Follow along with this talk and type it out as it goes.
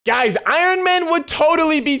Guys, Iron Man would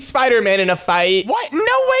totally beat Spider-Man in a fight. What? No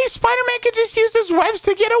way. Spider-Man could just use his webs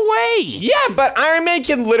to get away. Yeah, but Iron Man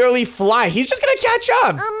can literally fly. He's just gonna catch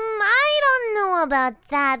up. I don't know about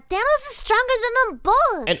that. Thanos is stronger than them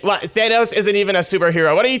both. And what? Thanos isn't even a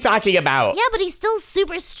superhero. What are you talking about? Yeah, but he's still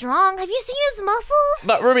super strong. Have you seen his muscles?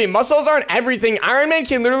 But Ruby, muscles aren't everything. Iron Man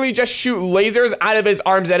can literally just shoot lasers out of his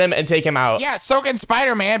arms at him and take him out. Yeah, so can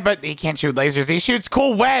Spider-Man, but he can't shoot lasers. He shoots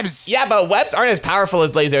cool webs. Yeah, but webs aren't as powerful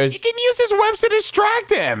as lasers. He can use his webs to distract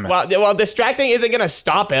him. Well, distracting isn't gonna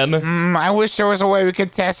stop him. I wish there was a way we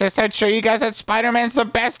could test this. I'd show you guys that Spider-Man's the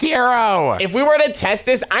best hero. If we were to test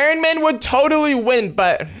this, Iron Man would totally win,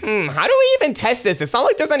 but how do we even test this? It's not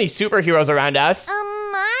like there's any superheroes around us.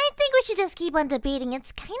 I think we should just keep on debating.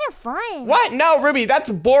 It's kind of fun. What? No, Ruby,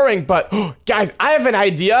 that's boring, but guys, I have an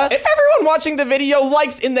idea. If everyone watching the video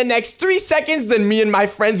likes in the next 3 seconds, then me and my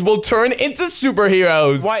friends will turn into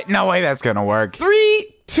superheroes. What? No way that's gonna work. 3,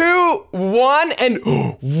 2, 1, and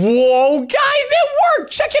whoa, guys, it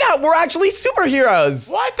worked! Check it out, we're actually superheroes.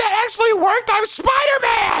 What? That actually worked? I'm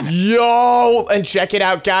Spider-Man! Yo, and check it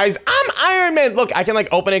out, guys. I'm Iron Man. Look, I can like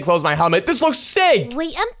open and close my helmet. This looks sick.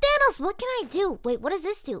 Wait, I'm Thanos. What can I do? Wait, what does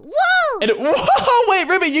this do? Whoa! And whoa, wait,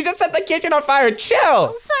 Ruby, you just set the kitchen on fire. Chill. Oh,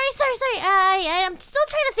 sorry. I'm still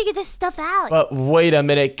trying to figure this stuff out. But wait a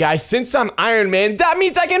minute, guys. Since I'm Iron Man, that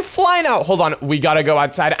means I can fly now. Hold on, we gotta go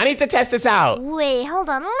outside. I need to test this out. Wait, hold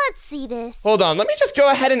on. Let's see this. Hold on, let me just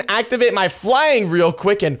go ahead and activate my flying real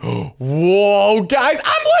quick and whoa, guys,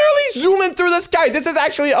 I'm literally zooming through the sky. This is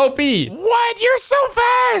actually OP. What? You're so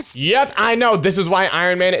fast! Yep, I know. This is why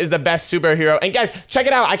Iron Man is the best superhero. And guys, check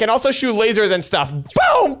it out. I can also shoot lasers and stuff.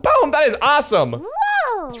 Boom, boom. That is awesome. Whoa!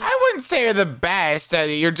 I wouldn't say you're the best.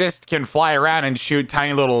 You just can fly around and shoot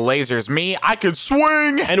tiny little lasers. Me, I could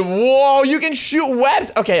swing. And whoa, you can shoot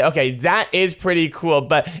webs. Okay, that is pretty cool.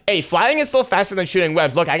 But hey, flying is still faster than shooting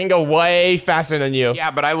webs. Look, I can go way faster than you.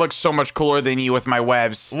 Yeah, but I look so much cooler than you with my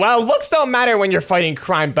webs. Well, looks don't matter when you're fighting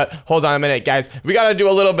crime, but hold on a minute, guys. We gotta do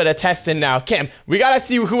a little bit of testing now. Cam, we gotta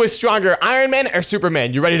see who is stronger, Iron Man or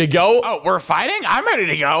Superman. You ready to go? Oh, we're fighting? I'm ready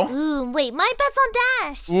to go. Ooh, wait, my bet's on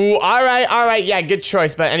Dash. Ooh, all right. Yeah, good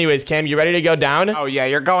choice. But anyways, Cam, you ready to go down? Oh, yeah,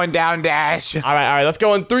 you're going down, Dash. All right, let's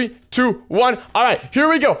go in 3, 2, 1. All right, here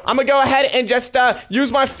we go. I'm gonna go ahead and just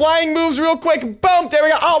use my flying moves real quick. Boom, there we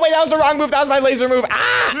go. Oh, wait, that was the wrong move. That was my laser move.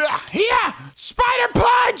 Ah! Yeah, spider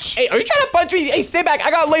punch! Hey, are you trying to punch me? Hey, stay back.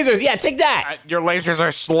 I got lasers. Yeah, take that. Your lasers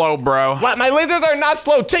are slow, bro. What? My lasers are not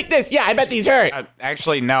slow. Take this. Yeah, I bet these hurt.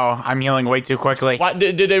 Actually, no. I'm healing way too quickly. What?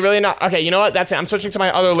 Did they really not? Okay, you know what? That's it. I'm switching to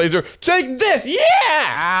my other laser. Take this. Yeah!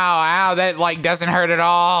 Ow, that, like, doesn't hurt at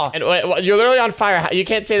all. And wait, you're literally on fire. You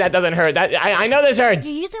can't say that doesn't hurt. I know this hurts.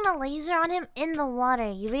 You're using a laser on him in the water.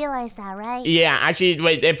 You realize that, right? Yeah, actually,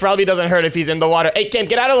 wait, it probably doesn't hurt if he's in the water. Hey, Kim,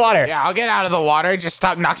 get out of the water. Yeah, I'll get out of the water. Just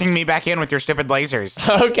stop knocking me back in with your stupid lasers.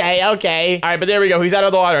 Okay. All right, but there we go. He's out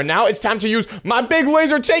of the water. Now it's time to use my big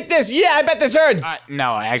laser. Take this. Yeah, I bet this hurts.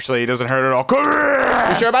 No, actually, it doesn't hurt at all. Come here!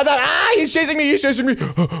 You sure about that? Ah, he's chasing me.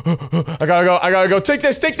 I gotta go. Take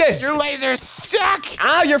this. Your lasers suck!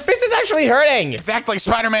 Ah, your fist is actually hurting. Exactly,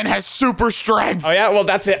 Spider-Man has super strength. Oh, yeah? Well,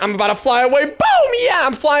 that's it. I'm about to fly away. Boom! Yeah,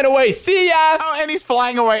 I'm flying away. See ya! Oh, and he's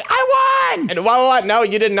flying away. I won! And what? No,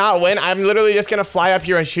 you did not win. I'm literally just gonna fly up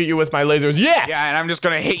here and shoot you with my lasers. Yeah! Yeah, and I'm just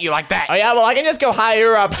gonna hit you like that. Oh, yeah? Well, I can just go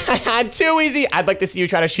higher up. Too easy. I'd like to see you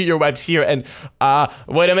try to shoot your webs here. And,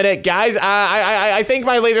 wait a minute, guys. I think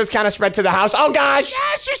my lasers kind of spread to the house. Oh, gosh!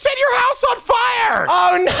 Yes, you set your house on fire!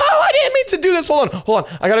 Oh, no! I didn't mean to do this. Hold on.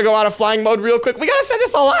 I gotta go out of flying mode real quick. We gotta set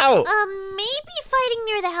this all out. Maybe fighting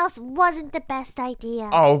near the house wasn't the best idea.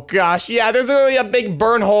 Oh, gosh. Yeah, there's really a big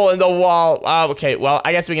burn hole in the wall. Okay, well,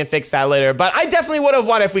 I guess we can fix that later. But I definitely would have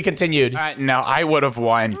won if we continued. No, I would have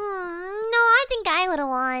won. No, I think I would have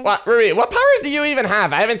won. What, Ruby, what powers do you even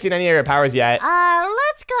have? I haven't seen any of your powers yet.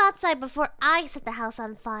 Let's go outside before I set the house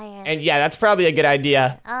on fire. And yeah, that's probably a good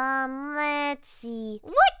idea. Let's see.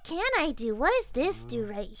 What can I do? What does this do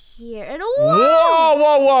right here? And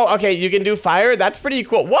Whoa. Okay, you can do fire? That's pretty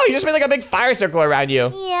cool. Whoa, you just made like a big fire circle around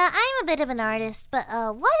you. Yeah, I'm a bit of an artist, but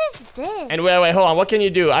what is this? And wait, hold on. What can you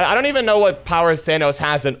do? I don't even know what powers Thanos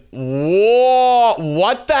has. And whoa,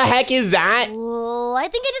 what the heck is that? Whoa, I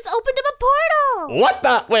think I just opened up a portal. What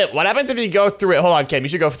the? Wait, what happens if you go through it? Hold on, Kim. You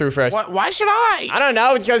should go through first. What? Why should I? I don't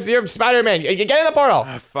know, because you're Spider-Man. Get in the portal.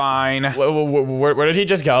 Fine. Where did he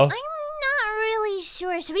just go? I'm not really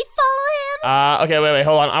sure. Should we follow him? Okay, wait,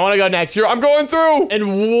 hold on. I want to go next. Here, I'm going through. And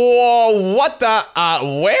whoa, what the?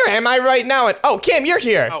 Where am I right now? And oh, Kim, you're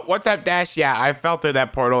here. Oh, what's up, Dash? Yeah, I fell through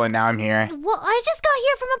that portal and now I'm here. Well, I just got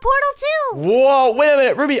here from a portal too. Whoa, wait a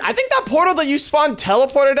minute, Ruby. I think that portal that you spawned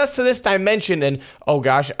teleported us to this dimension. And oh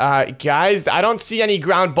gosh, guys, I don't see any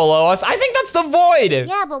ground below us. I think that's the void.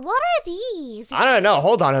 Yeah, but what are these? I don't know.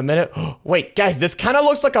 Hold on a minute. Wait, guys, this kind of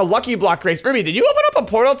looks like a Lucky Block race. Ruby, did you open up a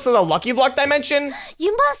portal to the Lucky Block dimension?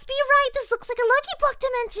 You must be right. This looks like a Lucky Block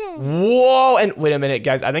dimension. Whoa, and wait a minute,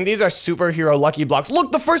 guys. I think these are superhero Lucky Blocks.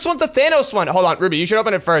 Look, the first one's the Thanos one. Hold on, Ruby, you should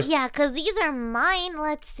open it first. Yeah, because these are mine.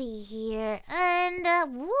 Let's see here. And,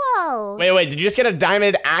 whoa. Wait, did you just get a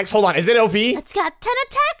diamond axe? Hold on, is it OP? It's got 10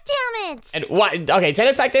 attack damage. And what? Okay, 10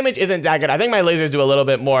 attack damage isn't that good. I think my lasers do a little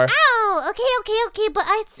bit more. Ow, okay, but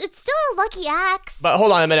it's still a lucky axe. But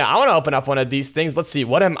hold on a minute. I want to open up one of these things. Let's see.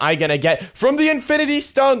 What am I going to get from the Infinity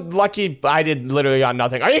Stone? Lucky, I did literally got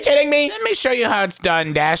nothing. Are you kidding me? Let me show you how it's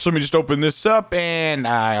done, Dash. Let me just open this up, and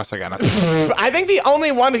I also got nothing. I think the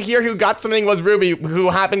only one here who got something was Ruby, who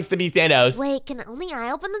happens to be Thanos. Wait, can only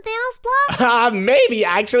I open the Thanos block? Maybe,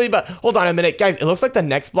 actually, but hold on a minute. Guys, it looks like the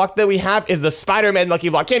next block that we have is the Spider-Man Lucky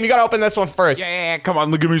Block. Kim, you got to open this one first. Yeah, come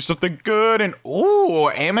on, look at me something good. And, ooh,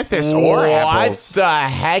 amethyst ore apples. What the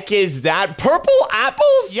heck is that? Purple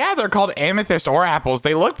apples? Yeah, they're called amethyst ore apples.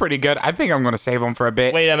 They look pretty good. I think I'm going to save them for a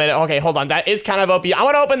bit. Wait a minute. Okay, hold on. That is kind of OP. I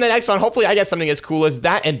want to open the next one. Hopefully, I get something as cool as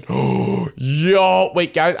that. And, yo,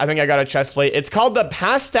 wait, guys, I think I got a chest plate. It's called the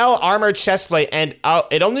Pastel Armor Chest Plate, and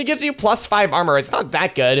it only gives you +5 armor. It's not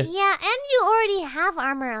that good. Yeah, and you already have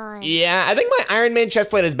armor on. Yeah, I think my Iron Man chest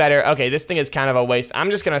plate is better. Okay, this thing is kind of a waste.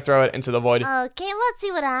 I'm just going to throw it into the void. Okay, let's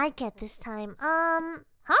see what I get this time.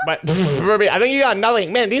 Huh? But, Ruby, I think you got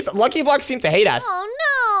nothing. Man, these Lucky Blocks seem to hate us. Oh,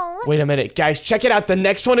 no. Wait a minute, guys, check it out. The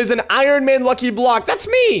next one is an Iron Man Lucky Block. That's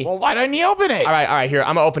me. Well, why didn't you open it? All right, here,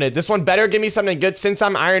 I'm gonna open it. This one better give me something good since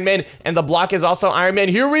I'm Iron Man and the block is also Iron Man.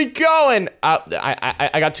 Here we go. And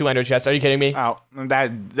I got 2 ender chests. Are you kidding me? Oh,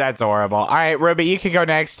 that's horrible. All right, Ruby, you can go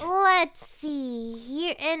next. Let's see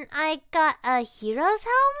here. And I got a hero's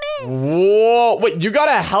helmet. Whoa, wait, you got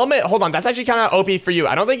a helmet? Hold on, that's actually kind of OP for you.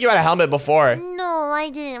 I don't think you had a helmet before. No,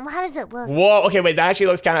 I didn't. How does it look? Whoa, okay, wait, that actually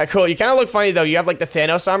looks kind of cool. You kind of look funny, though. You have, like, the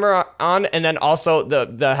Thanos armor on, and then also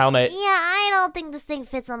the helmet. Yeah, I don't think this thing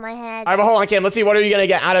fits on my head. All right, but hold on, Kim. Let's see, what are you going to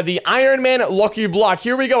get out of the Iron Man Lucky Block?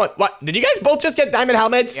 Here we go. What, did you guys both just get diamond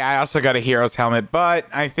helmets? Yeah, I also got a hero's helmet, but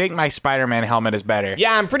I think my Spider-Man helmet is better.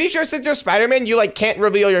 Yeah, I'm pretty sure since you're Spider-Man, you, like, can't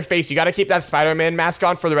reveal your face. You got to keep that Spider-Man mask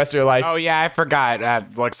on for the rest of your life. Oh, yeah, I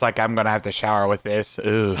forgot. Looks like I'm going to have to shower with this.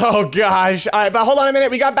 Ooh. Oh, gosh. All right, but hold on a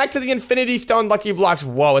minute. We got back to the Infinity Stone Lucky Blocks.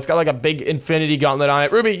 Whoa, it's got, like, a big Infinity Gauntlet on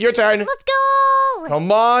it. Ruby, your turn. Let's go.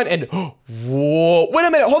 Come on, and whoa. Wait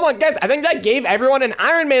a minute. Hold on, guys. I think that gave everyone an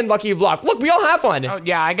Iron Man Lucky Block. Look, we all have one. Oh,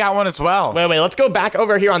 yeah, I got one as well. Wait, let's go back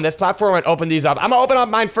over here on this platform and open these up. I'm gonna open up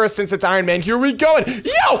mine first since it's Iron Man. Here we go. And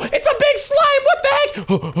yo, it's a big slime. What the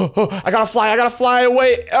heck? I gotta fly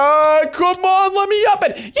away. Come on, let me up.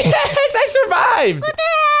 And yes, I survived. What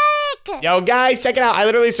the heck? Yo, guys, check it out. I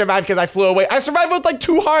literally survived because I flew away. I survived with like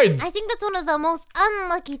 2 hearts. I think that's one of the most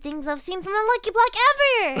unlucky things I've seen from a Lucky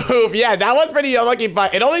Block ever. Oof, yeah, that was pretty unlucky,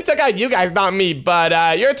 but it only took out you guys, not me.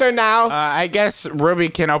 But your turn now. I guess Ruby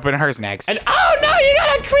can open hers next. And oh no, you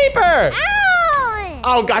got a creeper. Ow!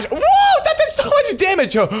 Oh gosh, whoa, that did so much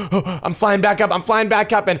damage. I'm flying back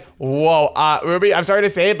up, and whoa, Ruby, I'm sorry to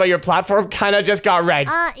say it, but your platform kind of just got wrecked.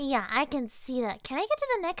 Yeah, I can see that. Can I get to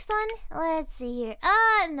the next one? Let's see here.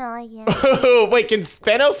 No, I can't. Wait, can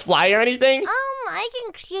Thanos fly or anything? I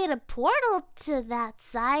can create a portal to that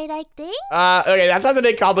side, I think. Okay, that sounds a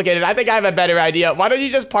bit complicated. I think I have a better idea. Why don't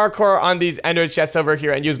you just parkour on these ender chests over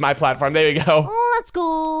here and use my platform? There you go. Let's go.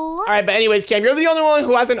 All right, but anyways, Cam, you're the only one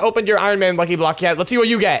who hasn't opened your Iron Man Lucky Block yet. Let's see what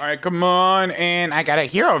you get. All right, come on. And I got a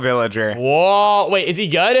hero villager. Whoa, wait, is he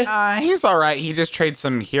good? He's all right. He just trades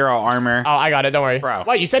some hero armor. Oh, I got it. Don't worry. Bro.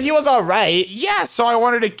 What, you said he was all right? Yeah, so I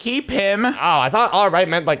wanted to keep him. Oh, I thought all right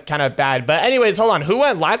meant like kind of bad. But anyways, hold on. Who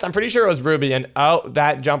went last? I'm pretty sure it was Ruby. And oh,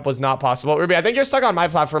 that jump was not possible. Ruby, I think you're stuck on my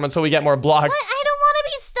platform until we get more blocks. What? I don't want to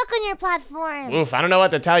be stuck on your platform. Oof, I don't know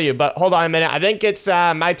what to tell you, but hold on a minute. I think it's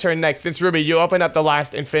my turn next. Since Ruby, you opened up the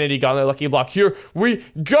last Infinity Gauntlet Lucky Block. Here we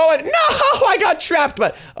go. And no, I got trapped.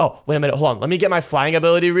 But oh, wait a minute. Hold on. Let me get my flying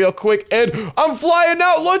ability real quick. And I'm flying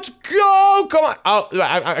out. Let's go. Come on. Oh,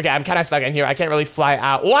 okay. I'm kind of stuck in here. I can't really fly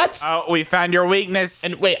out. What? Oh, we found your weakness.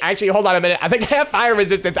 And wait, actually, hold on a minute. I think I have fire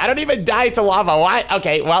resistance. I don't even die to lava. What?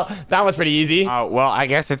 Okay, well, that was pretty easy. Oh, well, I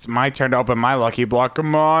guess it's my turn to open my Lucky Block.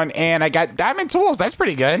 Come on. And I got diamond tools. That's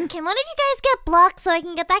pretty good. Can one of you guys get blocks so I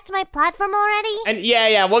can get back to my platform already? And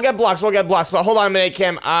yeah, we'll get blocks. But hold on a minute,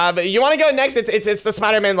 Kim. But you want to go next? It's the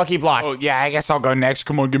Spider-Man lucky block. Oh, yeah, I guess I'll go next.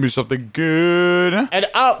 Come on, give me something good. And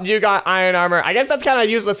you got iron armor. I guess that's kind of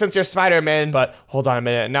useless since you're Spider-Man. But hold on a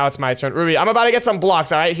minute. Now it's my turn. Ruby, I'm about to get some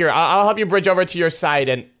blocks. All right, here. I'll help you bridge over to your side.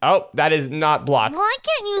 And that is not blocked. Well, I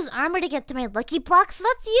can't use armor to get to my lucky blocks, so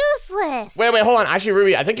that's useless. Wait, hold on. Actually,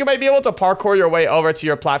 Ruby, I think you might be able to parkour your way over to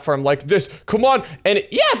your platform like this. Come on. And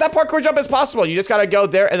yeah, that parkour jump is possible. You just gotta go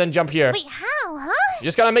there and then jump here. Wait, how, huh? You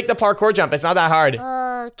just gotta make the parkour jump. It's not that hard.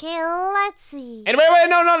 Okay, let's see. And wait,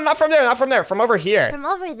 no, not from there. Not from there. From over here. From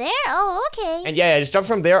over there? Oh, okay. And yeah, just jump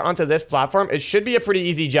from there onto this platform. It should be a pretty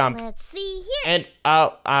easy jump. Let's see here.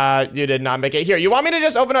 And, you did not make it. Here, you want me to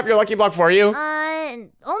just open up your lucky block for you?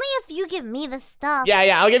 Only if you give me the stuff.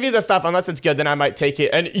 Yeah, I'll give you the stuff. Unless it's good, then I might take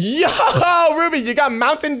it. And yo, Ruby, you got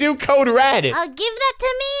Mountain Dew Code Red. Give that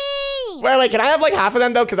to me. Wait, can I have like half of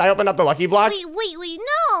them though? Because I opened up the lucky block. Wait,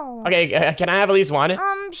 no. Okay, can I have at least one?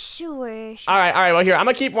 Sure. All right, well here, I'm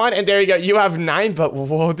gonna keep one, and there you go. You have 9, but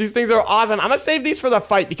whoa, these things are awesome. I'm gonna save these for the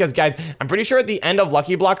fight because, guys, I'm pretty sure at the end of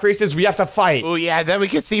lucky block races, we have to fight. Oh, yeah, then we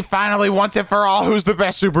can see finally once and for all who's the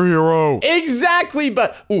best superhero. Exactly,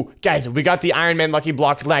 but, guys, we got the Iron Man lucky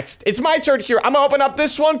block next. It's my turn here. I'm gonna open up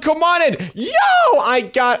this one. Come on in. Yo, I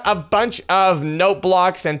got a bunch of note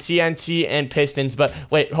blocks and TNT and pistons, but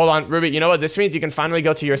wait, hold on, Ruby, you know what this means? You can finally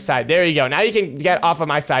go to your side. There you go. Now you can get off of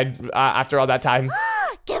my side after all that time.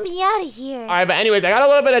 Get me out of here. All right, but anyways, I got a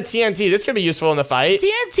little bit of TNT. This could be useful in the fight.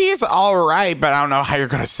 TNT is all right, but I don't know how you're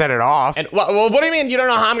going to set it off. And well, what do you mean you don't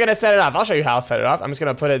know how I'm going to set it off? I'll show you how I'll set it off. I'm just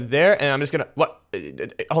going to put it there, and I'm just going to... What?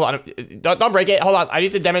 Hold on. Don't break it. Hold on. I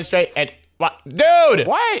need to demonstrate, and... What? Dude!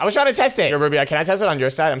 What? I was trying to test it. Here, Ruby, can I test it on your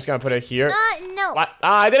side? I'm just going to put it here. No. What?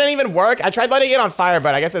 It didn't even work. I tried letting it on fire,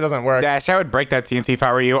 but I guess it doesn't work. Dash, I would break that TNT if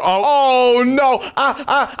I were you. Oh, no.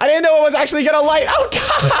 I didn't know it was actually going to light. Oh,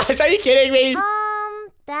 gosh. Are you kidding me?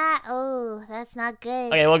 That's not good.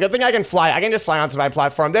 Okay, well, good thing I can fly. I can just fly onto my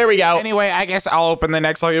platform. There we go. Anyway, I guess I'll open the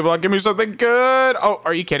next lucky block. Give me something good. Oh,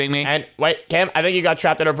 are you kidding me? And wait, Cam, I think you got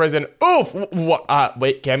trapped in a prison. Oof! What?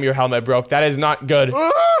 Wait, Cam, your helmet broke. That is not good.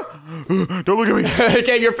 Don't look at me.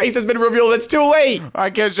 Cam, your face has been revealed. It's too late. I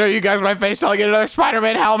can't show you guys my face. So I'll get another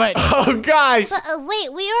Spider-Man helmet. Oh, gosh. But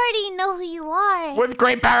wait, we already know who you are. With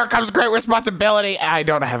great power comes great responsibility. I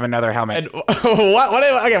don't have another helmet. And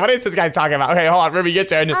what is this guy talking about? Okay, hold on, Ruby, your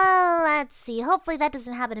turn. Let's see. Hopefully that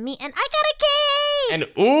doesn't happen to me. And I got a key! And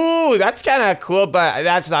ooh, that's kind of cool, but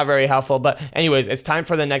that's not very helpful. But anyways, it's time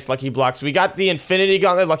for the next lucky blocks. We got the Infinity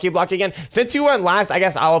Gauntlet lucky block again. Since you went last, I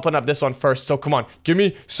guess I'll open up this one first. So come on, give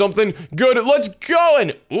me something good. Let's go.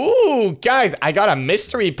 And ooh, guys, I got a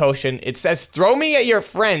mystery potion. It says throw me at your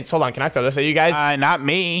friends. Hold on, can I throw this at you guys? Not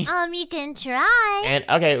me. You can try. And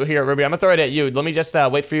okay, here, Ruby, I'm gonna throw it at you. Let me just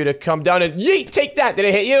wait for you to come down and yeet, take that. Did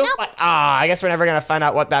it hit you? Nope. I guess we're never gonna find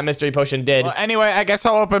out what that mystery potion did. Well, anyway, I guess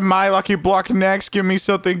I'll open my lucky block next. Give me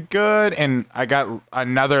something good. And I got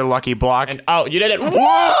another lucky block. And you did it. Whoa!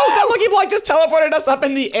 That lucky block just teleported us up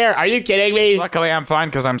in the air. Are you kidding me? Luckily, I'm fine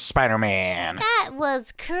because I'm Spider-Man. That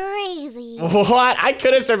was crazy. What? I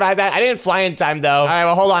could have survived that. I didn't fly in time, though. All right,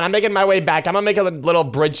 well, hold on. I'm making my way back. I'm gonna make a little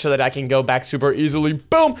bridge so that I can go back super easily.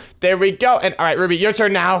 Boom! There we go. And all right, Ruby, your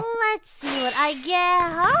turn now. Let's see what I get,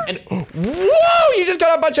 huh? And whoa! You just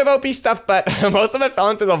got a bunch of OP stuff, but most of it fell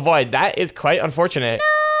into the void. That is quite unfortunate.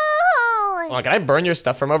 Hold on, can I burn your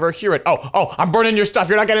stuff from over here? And, I'm burning your stuff.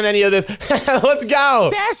 You're not getting any of this. Let's go.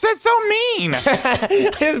 Dash, that's so mean.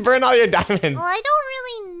 I just burned all your diamonds. Well, I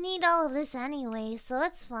don't really need all of this anyway, so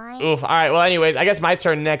it's fine. Oof. All right. Well, anyways, I guess my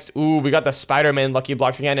turn next. Ooh, we got the Spider-Man lucky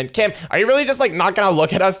blocks again. And Kim, are you really just like not gonna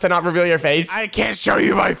look at us to not reveal your face? I can't show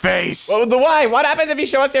you my face. Well, why? What happens if you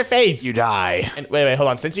show us your face? You die. And wait, hold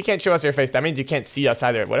on. Since you can't show us your face, that means you can't see us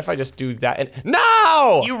either. What if I just do that? And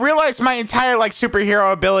no! You realize my entire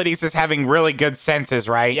superhero abilities is having really good senses,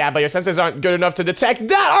 right? Yeah, but your sensors aren't good enough to detect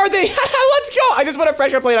that, are they? Let's go! I just put a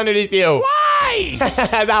pressure plate underneath you. Why?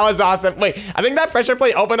 That was awesome. Wait, I think that pressure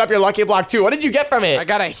plate opened up your lucky block too. What did you get from it? I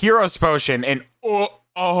got a hero's potion and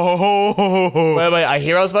Wait, a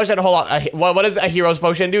hero's potion? Hold on. What does a hero's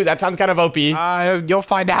potion do? That sounds kind of OP. You'll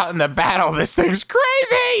find out in the battle. This thing's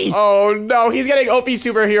crazy. Oh no, he's getting OP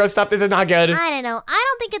superhero stuff. This is not good. I don't know. I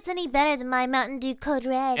don't think it's any better than my Mountain Dew Code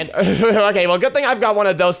Red. And okay, well, good thing I've got one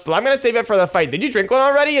of those still. I'm gonna save it for the fight. Did you drink one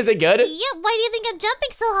already? Is it good? Yeah, why do you think I'm jumping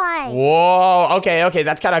so high? Whoa, okay,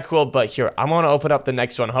 that's kind of cool. But here, I'm gonna open up the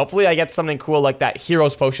next one. Hopefully I get something cool like that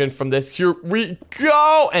hero's potion from this. Here we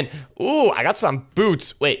go. And ooh, I got some boots.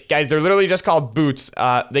 Wait, guys, they're literally just called boots.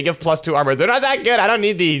 They give +2 armor. They're not that good. I don't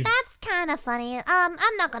need these. That's kind of funny. I'm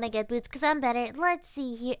not gonna get boots because I'm better. Let's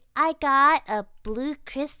see here. I got a blue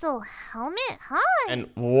crystal helmet. Huh? And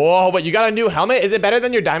whoa, but you got a new helmet? Is it better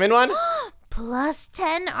than your diamond one? Plus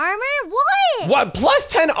 10 armor? What? What? Plus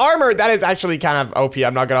 10 armor? That is actually kind of OP,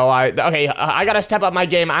 I'm not gonna lie. Okay, I gotta step up my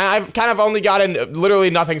game. I've kind of only gotten literally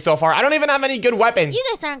nothing so far. I don't even have any good weapons. You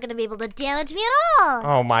guys aren't gonna be able to damage me at all.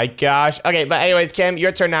 Oh my gosh. Okay, but anyways, Kim,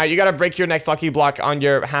 your turn now. You gotta break your next lucky block on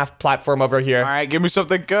your half platform over here. All right, give me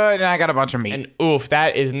something good, and I got a bunch of meat. And oof,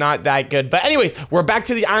 that is not that good. But anyways, we're back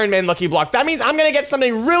to the Iron Man lucky block. That means I'm gonna get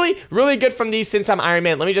something really, really good from these since I'm Iron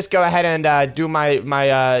Man. Let me just go ahead and do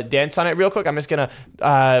my dance on it real quick. I'm just gonna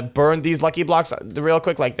burn these lucky blocks real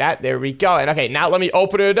quick like that. There we go. And okay, now let me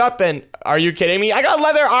open it up. And are you kidding me? I got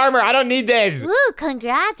leather armor. I don't need this. Ooh,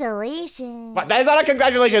 congratulations. What? That is not a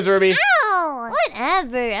congratulations, Ruby. Ow!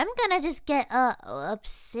 Whatever. I'm gonna just get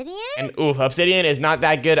obsidian. And oof, obsidian is not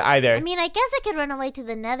that good either. I mean, I guess I could run away to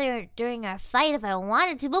the nether during our fight if I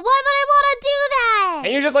wanted to, but why would I want to do that?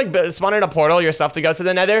 Can you just like spawn in a portal yourself to go to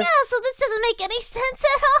the nether? Yeah, so this doesn't make any sense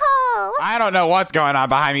at all. I don't know what's going on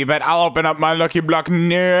behind me, but I'll open up my lucky block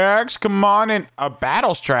next. Come on, and a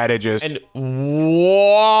battle strategist. And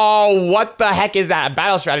whoa, what the heck is that? A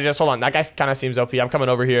battle strategist? Hold on, that guy kind of seems OP. I'm coming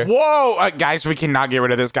over here. Whoa, guys, we cannot get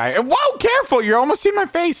rid of this guy. Whoa, careful, you're almost in my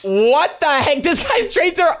face. What the heck? This guy's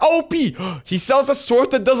traits are OP. He sells a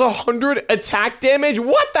sword that does 100 attack damage.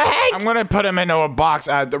 What the heck? I'm gonna put him into a box.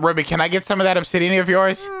 Ruby, can I get some of that obsidian of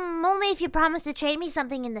yours? Only if you promise to trade me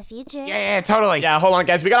something in the future. Yeah, totally. Yeah, hold on,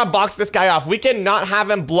 guys. We gotta box this guy off. We cannot have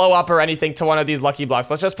him blow up or anything to one of these lucky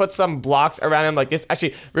blocks. Let's just put some blocks around him like this.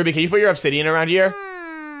 Actually, Ruby, can you put your obsidian around here?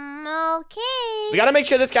 Okay. We gotta make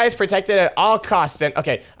sure this guy is protected at all costs. And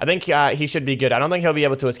okay, I think he should be good. I don't think he'll be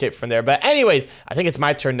able to escape from there. But anyways, I think it's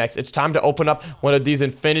my turn next. It's time to open up one of these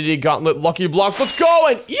Infinity Gauntlet lucky blocks. Let's go!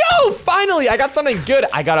 And yo, finally, I got something good.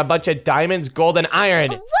 I got a bunch of diamonds, gold, and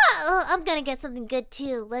iron. Whoa, I'm gonna get something good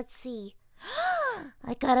too. Let's see.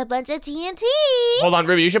 I got a bunch of TNT. Hold on,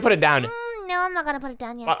 Ruby, you should put it down. No, I'm not gonna put it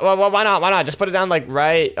down yet. Why not? Why not? Just put it down like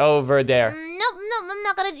right over there. Nope, I'm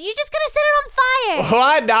not gonna. You're just gonna set it on fire.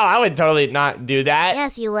 What? No, I would totally not do that.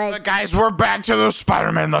 Yes, you would. But guys, we're back to the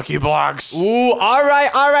Spider-Man lucky blocks. Ooh, all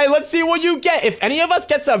right. Let's see what you get. If any of us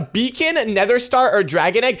gets a beacon, nether star, or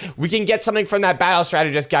dragon egg, we can get something from that battle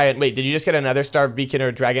strategist guy. And wait, did you just get a nether star, beacon,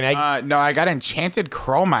 or dragon egg? No, I got enchanted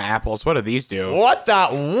chroma apples. What do these do? What the?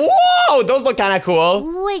 Whoa, those look kind of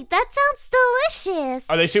cool. Wait, that sounds delicious.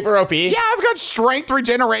 Are they super OP? Yeah, I've got strength,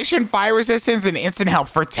 regeneration, fire resistance, and instant health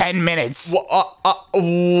for 10 minutes.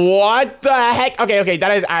 What the heck? Okay,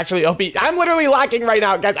 that is actually OP. I'm literally lacking right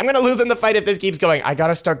now, guys. I'm gonna lose in the fight if this keeps going. I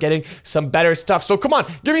gotta start getting some better stuff. So come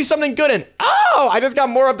on, give me something good. And oh, I just got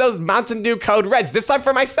more of those Mountain Dew Code Reds. This time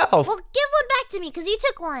for myself. Well, give one back to me because you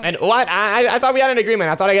took one. And what? I thought we had an agreement.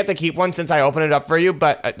 I thought I get to keep one since I opened it up for you.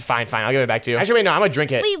 But fine, I'll give it back to you. Actually, wait, no, I'm gonna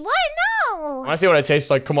drink it. Wait, what? I No. wanna see what it tastes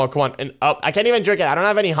like. Come on. And I can't even drink it. I don't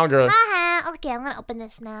have any hunger. Okay, I'm gonna open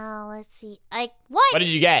this now. Let's see. What did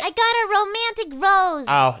you get? I got a romantic rose.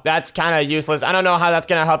 Oh, that's kind of useless. I don't know how that's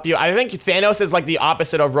gonna help you. I think Thanos is like the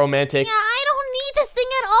opposite of romantic. Yeah, I don't need this thing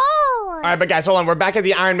at all. All right, but guys, hold on. We're back at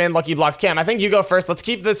the Iron Man Lucky Blocks. Cam, I think you go first. Let's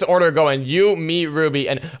keep this order going. You, me, Ruby,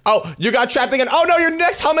 and oh, you got trapped again. Oh no, your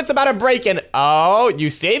next helmet's about to break. And oh, you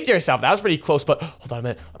saved yourself. That was pretty close. But hold on a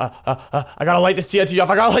minute. I gotta light this TNT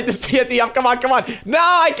off. Come on. No,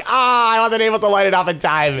 I wasn't able to light it off in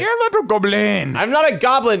time. You're a little goblin. I'm not a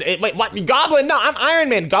goblin. Wait, what? Goblin? No, I'm Iron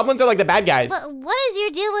Man. Goblins are like the bad guys. But what is your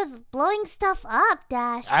deal with blowing stuff up,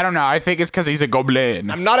 Dash? I don't know. I think it's because he's a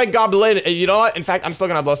goblin. I'm not a goblin. You know what? In fact, I'm still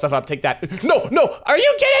gonna blow stuff up. Take that. No. Are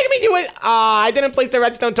you kidding me? I didn't place the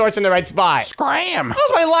redstone torch in the right spot. Scram. That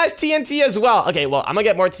was my last TNT as well. Okay, well, I'm gonna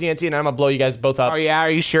get more TNT and I'm gonna blow you guys both up. Oh, yeah?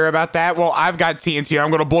 Are you sure about that? Well, I've got TNT. I'm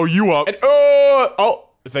going to blow you up. And,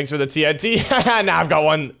 thanks for the TNT. Now I've got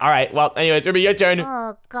one. All right, well, anyways, Ruby, your turn.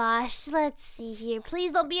 Oh, gosh. Let's see here.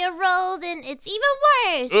 Please don't be a rose, and it's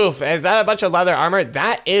even worse. Oof, is that a bunch of leather armor?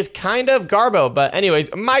 That is kind of garbo. But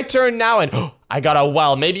anyways, my turn now, and I got a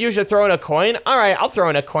well. Maybe you should throw in a coin. All right, I'll throw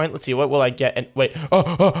in a coin. Let's see, what will I get? And wait,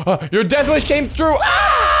 your death wish came through.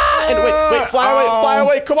 And wait, fly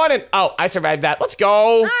away. Come on in. Oh, I survived that. Let's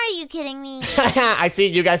go. Are you kidding me? I see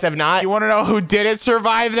you guys have not. You want to know who didn't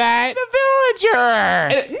survive that? The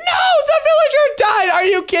villager. No, the villager died. Are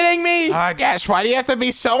you kidding me? Dash, why do you have to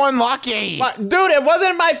be so unlucky? Dude, it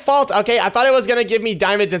wasn't my fault. Okay, I thought it was gonna give me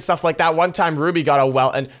diamonds and stuff like that. One time Ruby got a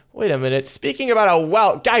well, and Wait a minute. Speaking about a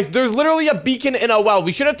well, guys, there's literally a beacon in a well.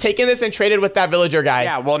 We should have taken this and traded with that villager guy.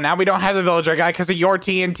 Yeah, well, now we don't have the villager guy because of your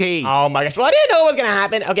TNT. Oh my gosh. Well, I didn't know it was going to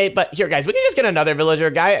happen. Okay, but here, guys, we can just get another villager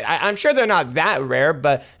guy. I'm sure they're not that rare,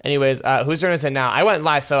 but anyways, whose turn is it now? I went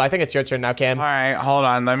last, so I think it's your turn now, Cam. All right, hold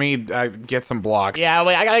on. Let me get some blocks. Yeah,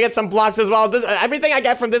 wait, I got to get some blocks as well. Everything I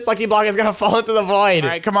get from this lucky block is going to fall into the void. All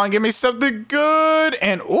right, come on, give me something good.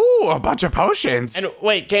 And, ooh, a bunch of potions. And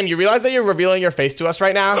wait, Cam, you realize that you're revealing your face to us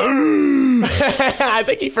right now? I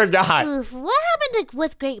think he forgot. Oof, what happened to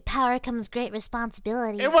with great power comes great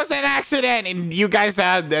responsibility? It was an accident, and you guys,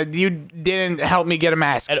 you didn't help me get a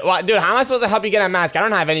mask. And, dude, how am I supposed to help you get a mask? I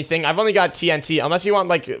don't have anything. I've only got TNT. Unless you want,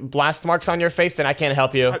 like, blast marks on your face, then I can't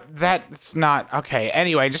help you. That's not okay.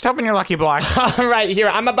 Anyway, just open your lucky block. All right, here.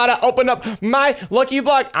 I'm about to open up my lucky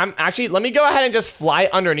block. Let me go ahead and just fly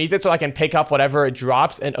underneath it so I can pick up whatever it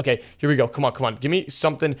drops. And, okay, here we go. Come on, come on. Give me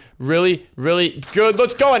something really, really good.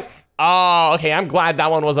 Let's go. Oh, okay, I'm glad that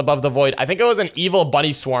one was above the void. I think it was an evil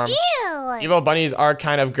bunny swarm. Ew! Evil bunnies are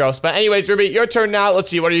kind of gross. But anyways, Ruby, your turn now. Let's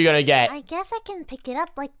see, what are you gonna get? I guess I can pick it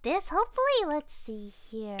up like this, hopefully. Let's see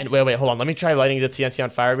here. And wait, hold on. Let me try lighting the TNT on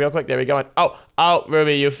fire real quick. There we go. And, oh,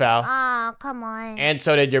 Ruby, you fell. Oh, come on. And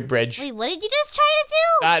so did your bridge. Wait, what did you just try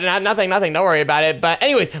to do? Nothing. Don't worry about it. But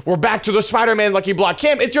anyways, we're back to the Spider-Man lucky block.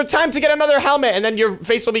 Kim, it's your time to get another helmet, and then your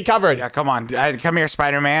face will be covered. Yeah, come on. Come here,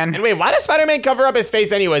 Spider-Man. And wait, why does Spider-Man cover up his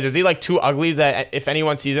face anyways? Is he like too ugly that if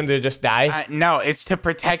anyone sees him, they'll just die? No, it's to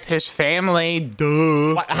protect his family.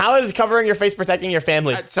 Duh. How is covering your face protecting your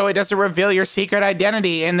family? So it doesn't reveal your secret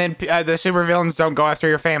identity, and then the supervillains don't go after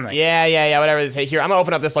your family. Yeah, whatever they say. Here, I'm gonna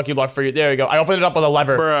open up this lucky block for you. There we go. I opened it up with a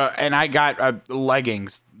lever. Bruh, and I got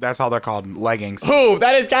leggings. That's all they're called, leggings. Ooh,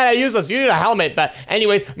 that is kind of useless. You need a helmet. But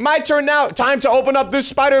anyways, my turn now. Time to open up this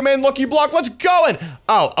Spider-Man lucky block. Let's go.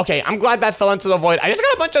 Oh, okay. I'm glad that fell into the void. I just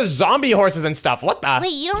got a bunch of zombie horses and stuff. What the?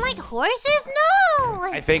 Wait, you don't like horses? No!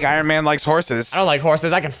 I think Iron Man likes horses. I don't like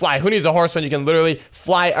horses. I can fly. Who needs a horse when you can literally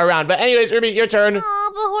fly around? But anyways, Ruby, your turn.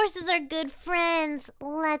 Oh, but horses are good friends.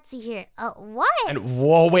 Let's see here. What? And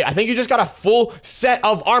whoa, wait. I think you just got a full set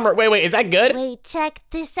of armor. Wait. Is that good? Wait, check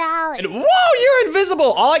this out. And whoa, you're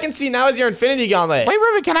invisible. All I can see now is your infinity gauntlet. Wait,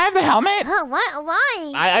 Ruby, can I have the helmet? What?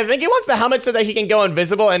 Why? I think he wants the helmet so that he can go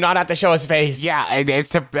invisible and not have to show his face. Yeah, it's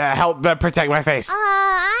to help protect my face.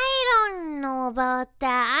 I don't know about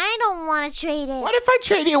that. I don't want to trade it. What if I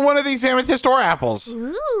trade you one of these amethyst ore apples?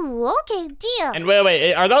 Ooh, okay, deal. And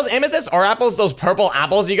wait, are those amethyst or apples those purple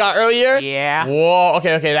apples you got earlier? Yeah. Whoa,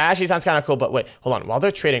 okay, that actually sounds kind of cool. But wait, hold on. While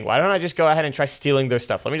they're trading, why don't I just go ahead and try stealing their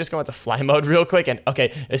stuff? Let me just go into fly mode real quick. And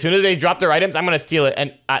okay, as soon as they drop their items, I'm gonna steal it.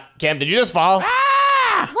 And Cam, did you just fall?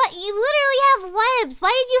 What? You literally have webs.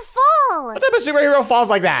 Why did you fall? What type of superhero falls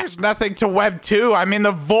like that? There's nothing to web 2. I'm in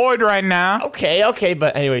the void right now. Okay,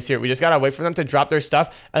 but anyways, here, we just gotta wait for them to drop their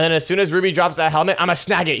stuff. And then as soon as Ruby drops that helmet, I'm gonna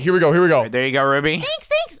snag it. Here we go. There you go, Ruby.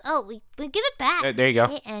 Thanks. Oh, we give it back. There you go.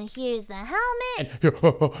 Okay, and here's the helmet.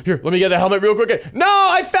 And here, let me get the helmet real quick. No,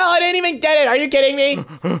 I fell. I didn't even get it. Are you kidding me?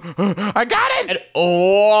 I got it. And,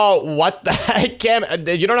 oh, what the heck, Cam?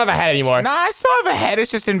 You don't have a head anymore. No, I still have a head. It's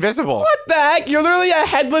just invisible. What the heck? You're literally a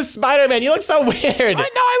headless Spider-Man. You look so weird. I know.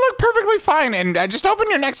 I look perfectly fine. And just open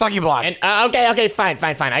your next lucky block. And okay, fine.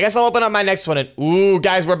 I guess I'll open up my next one. And ooh,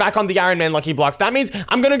 guys, we're back on the Iron Man lucky blocks. That means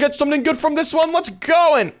I'm gonna get something good from this one. Let's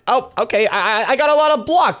go. And oh, okay, I got a lot of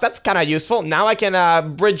blocks. That's kind of useful. Now I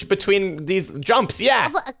can bridge between these jumps. Yeah.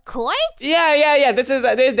 What, a quartz? Yeah. This is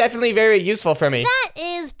definitely very useful for me. That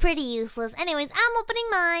is pretty useless. Anyways, I'm opening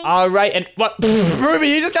mine. All right, and what? Ruby,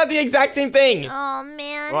 you just got the exact same thing. Oh,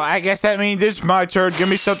 man. Well, I guess that means it's my turn. Give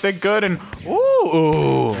me something good. And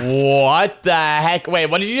ooh. What the heck? Wait,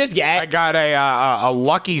 what did you just get? I got a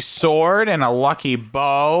lucky sword and a lucky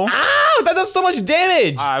bow. Ow, that does so much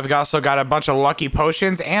damage. I've also got a bunch of lucky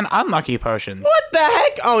potions and unlucky potions. What the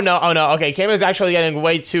heck? Oh no. Okay, Kim is actually getting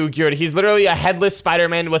way too geared. He's literally a headless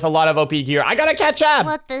Spider-Man with a lot of OP gear. I gotta catch up.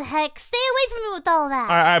 What the heck? Stay away from me with all that.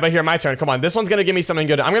 All right, but here, my turn. Come on, this one's gonna give me something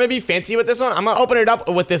good. I'm gonna be fancy with this one. I'm gonna open it up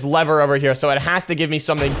with this lever over here, so it has to give me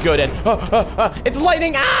something good. And it's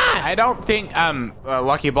lightning. I don't think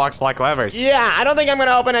lucky blocks like levers. Yeah, I don't think I'm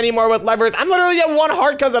gonna open any more with levers. I'm literally at 1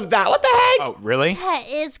 heart because of that. What the heck? Oh, really? That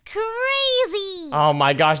is crazy. Oh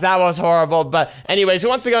my gosh, that was horrible. But anyways, who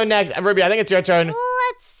wants to go next? Ruby, I think it's your turn.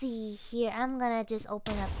 Let's see here. I'm gonna just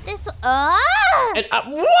open up this one. Ah! And, what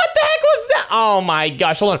the heck was that? Oh my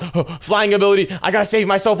gosh, hold on. Flying ability. I gotta save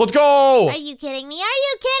myself. Let's go. Are you kidding me? Are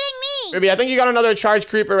you kidding me? Ruby, I think you got another charge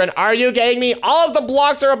creeper. And are you kidding me? All of the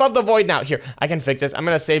blocks are above the void now. Here, I can fix this. I'm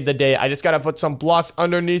gonna save the day. I just gotta put some blocks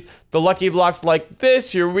underneath the lucky blocks like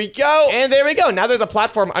this. Here we go. And there we go. Now there's a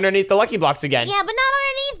platform underneath the lucky blocks again. Yeah, but not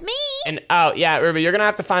underneath me. And oh, yeah, Ruby, you're gonna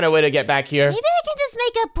have to find a way to get back here. Maybe I can just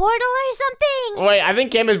make a portal or something. Wait, I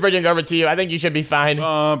think Kim is bridging over to you. I think you should be fine.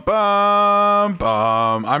 Bum, bum,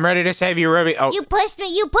 bum. I'm ready to save you, Ruby. Oh, You pushed me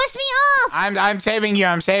off. I'm saving you.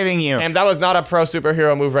 I'm saving you. Kim, that was not a pro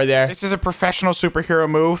superhero move right there. This is a professional superhero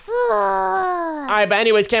move. All right, but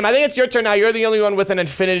anyways, Kim, I think it's your turn now. You're the only one with an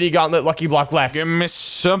Infinity Gauntlet Lucky Block left. Give me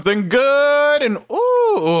something good and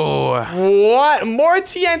ooh. What? More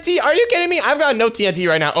TNT? Are you kidding me? I've got no TNT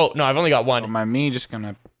right now. Oh, no, I've only got one. Mind me, just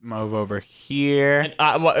gonna move over here.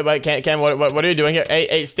 Cam, what are you doing here?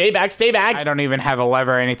 Hey, stay back, stay back. I don't even have a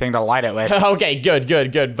lever or anything to light it with. Okay,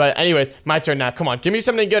 good. But anyways, my turn now. Come on, give me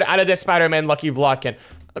something good out of this Spider-Man Lucky Block. And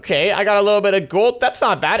okay, I got a little bit of gold. That's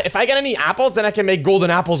not bad. If I get any apples, then I can make golden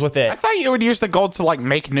apples with it. I thought you would use the gold to, like,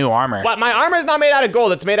 make new armor. What? My armor is not made out of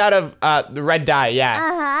gold. It's made out of the red dye, yeah.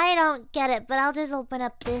 I don't get it, but I'll just open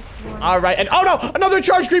up this one. All right, and oh no, another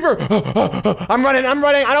charge creeper. I'm running.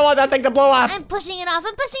 I don't want that thing to blow up. I'm pushing it off.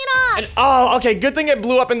 And, oh, okay, good thing it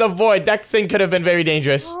blew up in the void. That thing could have been very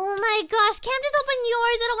dangerous. Oh my gosh, Cam, just open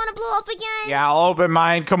yours. I don't want to blow up again. Yeah, I'll open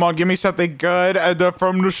mine. Come on, give me something good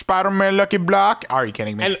from the Spider-Man Lucky Block. Are you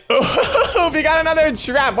kidding me? And oof, you got another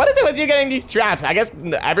trap. What is it with you getting these traps? I guess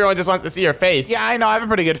everyone just wants to see your face. Yeah, I know. I have a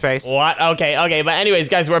pretty good face. What? Okay. But anyways,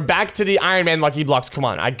 guys, we're back to the Iron Man Lucky Blocks. Come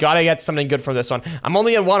on, I gotta get something good from this one. I'm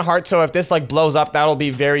only in 1 heart, so if this like blows up, that'll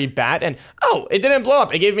be very bad. And oh, it didn't blow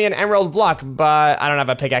up. It gave me an emerald block, but I don't have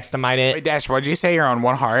a pickaxe to mine it. Wait, Dash, what'd you say? You're on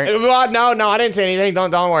 1 heart? No, I didn't say anything.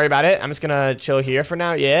 Don't worry about it. I'm just gonna chill here for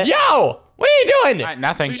now. Yeah. Yo! What are you doing?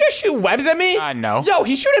 Nothing. Did you just shoot webs at me? No. Yo,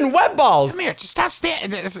 he's shooting web balls. Come here, just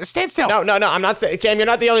stand still. No, I'm not. Cam, you're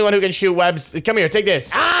not the only one who can shoot webs. Come here, take this.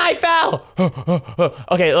 Ah, I fell.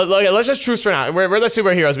 Okay, let's just truce for now. We're the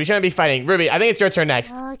superheroes. We shouldn't be fighting. Ruby, I think it's your turn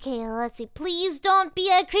next. Okay, let's see. Please don't be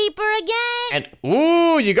a creeper again. And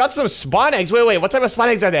ooh, you got some spawn eggs. Wait, what type of spawn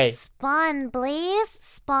eggs are they? Spawn blaze,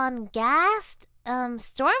 spawn ghast,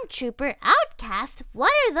 stormtrooper, outcast.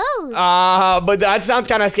 What are those? But that sounds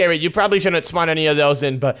kind of scary. You probably shouldn't spawn any of those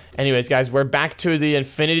in. But anyways, guys, we're back to the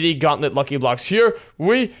Infinity Gauntlet Lucky Blocks. Here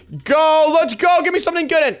we go. Let's go. Give me something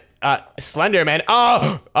good. And Slender Man.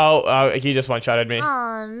 He just one-shotted me.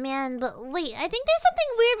 Oh man, but wait, I think there's something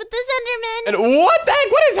weird with this Enderman. And what the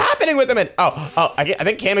heck? What is happening with him? And I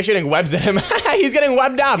think Cam is shooting webs at him. He's getting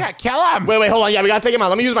webbed up. Yeah, kill him. Wait, hold on. Yeah, we gotta take him out.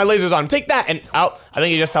 Let me use my lasers on him. Take that. And I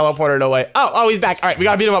think he just teleported away. Oh, he's back. All right, we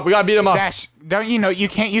gotta beat him up. Dash, don't you know you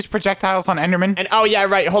can't use projectiles on Enderman? And oh yeah,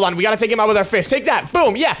 right. Hold on. We gotta take him out with our fist. Take that.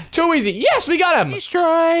 Boom. Yeah. Too easy. Yes, we got him.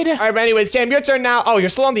 Destroyed. All right, but anyways, Cam, your turn now. Oh, you're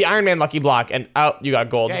still on the Iron Man Lucky Block. And you got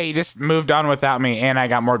gold. Yeah, you just moved on without me, and I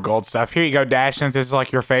got more gold stuff. Here you go, Dash, since this is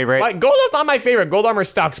like your favorite. Like, gold is not my favorite. Gold armor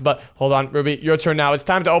sucks. But hold on, Ruby, your turn now. It's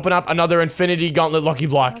time to open up another Infinity Gauntlet Lucky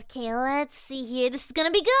Block. Okay, let's see here. This is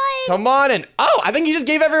gonna be good. Come on, and I think you just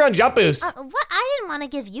gave everyone jump boost. What? I didn't want to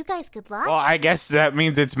give you guys good luck. Well, I guess that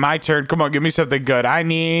means it's my turn. Come on, give me something good. I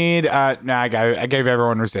need, I gave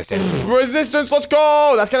everyone resistance. Resistance, let's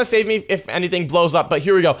go. That's gonna save me if anything blows up. But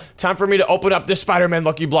here we go. Time for me to open up this Spider-Man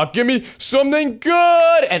Lucky Block. Give me something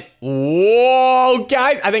good. And whoa,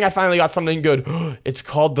 guys, I think I finally got something good. It's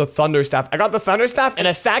called the Thunder Staff. I got the Thunder Staff and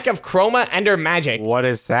a stack of Chroma Ender Magic. What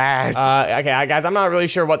is that? Okay, guys, I'm not really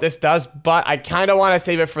sure what this does, but I kind of want to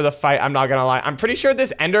save it for the fight. I'm not gonna lie. I'm pretty sure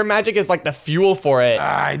this Ender Magic is like the fuel for it.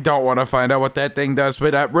 I don't want to find out what that thing does,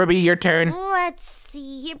 but Ruby, your turn. Let's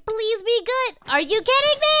see here. Please be good. Are you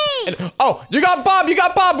kidding me? And, you got Bob. We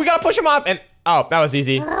gotta push him off. And that was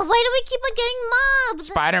easy. Why do we keep on getting mobs?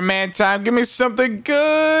 Spider-Man time. Give me something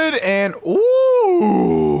good. And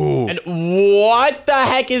ooh. And what the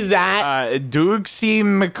heck is that? Doogsy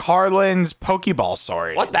McCarlin's Pokeball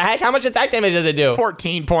Sword. What the heck? How much attack damage does it do?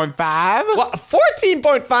 14.5. What?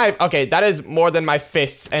 14.5? Okay, that is more than my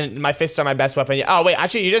fists, and my fists are my best weapon. Oh, wait,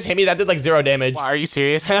 actually, you just hit me. That did like 0 damage. Wow, are you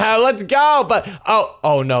serious? Let's go. But,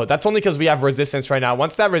 oh no, that's only because we have resistance right now.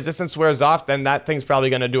 Once that resistance wears off, then that thing's probably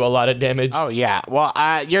going to do a lot of damage. Oh, yeah. Well,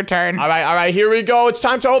 your turn. All right, here we go. It's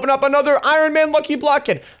time to open up another Iron Man Lucky Block.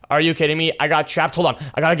 And are you kidding me? I got trapped. Hold on.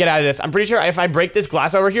 I gotta get out of this. I'm pretty sure if I break this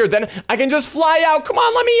glass over here, then I can just fly out. Come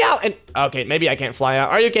on, let me out. And okay, maybe I can't fly out.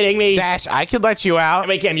 Are you kidding me? Dash, I could let you out.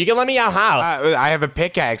 Wait, Cam, you can let me out how? I have a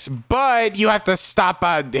pickaxe, but you have to stop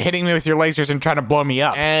hitting me with your lasers and trying to blow me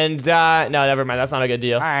up. And no, never mind. That's not a good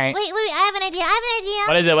deal. All right. Wait, I have an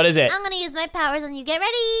idea. What is it? I'm gonna use my powers on you. Get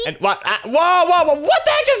ready. And what? Whoa, what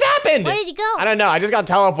the heck just happened? Where did you go? I don't know. I just got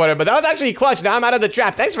teleported, but that was actually clutch. Now I'm out of the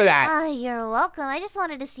trap. Thanks for that. You're welcome. I just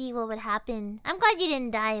wanted to see what would happen. I'm glad you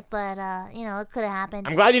didn't die, but, it could have happened.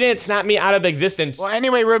 I'm glad you didn't snap me out of existence. Well,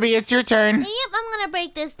 anyway, Ruby, it's your turn. Yep, I'm gonna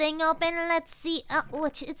break this thing open. Let's see.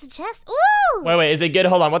 It's a chest. Ooh! Wait, is it good?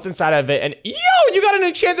 Hold on, what's inside of it? And yo, you got an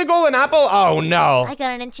enchanted golden apple? Oh no. I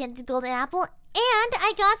got an enchanted golden apple, and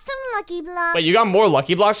I got some lucky blocks. Wait, you got more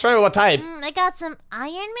lucky blocks from it? What type? I got some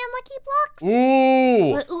Iron Man lucky blocks.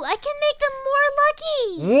 Ooh. Ooh, I can make them more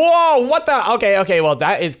lucky. Whoa, what the? Okay, well,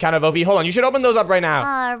 that is kind of OP. Hold on, you should open those up right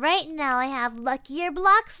now. Right now I have luckier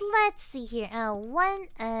blocks. Let's see here. 1,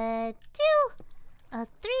 2, 3.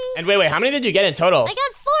 And wait, how many did you get in total? I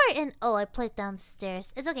got 4, and I put it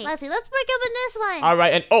downstairs. It's okay. Let's see. Let's break open this one. All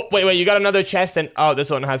right, and wait, you got another chest, and this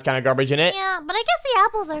one has kind of garbage in it. Yeah, but I guess the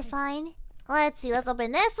apples are fine. Let's see. Let's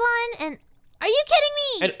open this one, and are you kidding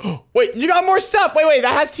me? And wait, you got more stuff. Wait,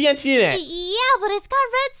 that has TNT in it. Yeah, but it's got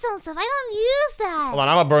redstone stuff. I don't use that. Hold on,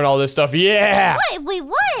 I'm gonna burn all this stuff. Yeah. Wait,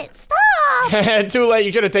 what? Stop! Too late.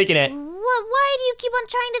 You should have taken it. Why do you keep on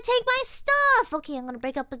trying to take my stuff? Okay, I'm gonna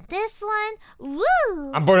break up with this one.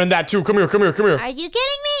 Woo! I'm burning that too. Come here. Are you kidding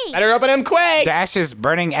me? Better open him quick. Dash is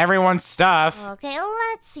burning everyone's stuff. Okay,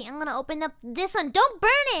 let's see. I'm gonna open up this one. Don't burn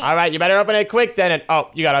it. All right, you better open it quick then. And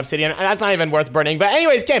you got obsidian. That's not even worth burning. But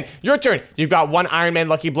anyways, Kim, your turn. You've got 1 Iron Man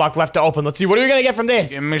lucky block left to open. Let's see. What are you gonna get from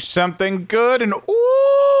this? Give me something good and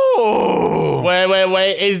ooh.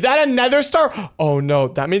 Wait. Is that a nether star? Oh no,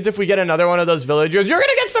 that means if we get another one of those villagers, you're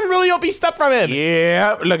gonna get some really OP stuff from him.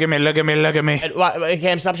 Yeah, look at me. And,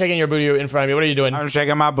 Cam, stop shaking your booty in front of me. What are you doing? I'm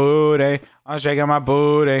shaking my booty.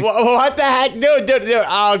 What the heck? Dude.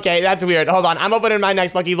 Okay, that's weird. Hold on. I'm opening my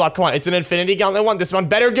next lucky block. Come on. It's an infinity gauntlet one. This one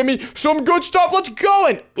better give me some good stuff. Let's go.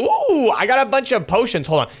 And ooh, I got a bunch of potions.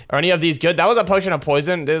 Hold on. Are any of these good? That was a potion of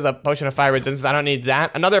poison. This is a potion of fire resistance. I don't need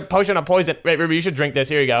that. Another potion of poison. Wait, Ruby, you should drink this.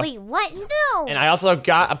 Here you go. Wait, what? No. And I also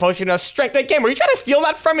got a potion of strength. Hey, Cam, were you trying to steal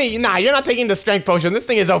that from me? Nah, you're not taking the strength potion. This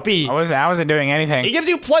thing is OP. I wasn't doing anything. It gives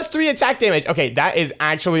you +3 attack damage. Okay, that is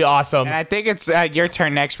actually awesome. And I think it's your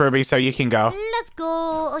turn next, Ruby, so you can go. Let's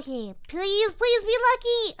go. Okay, please be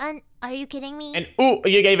lucky. Are you kidding me? And ooh,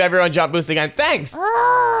 you gave everyone jump boost again. Thanks.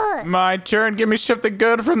 My turn. Give me something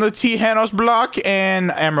good from the T-Hanos block and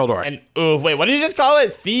Emerald Ore. And ooh, wait, what did you just call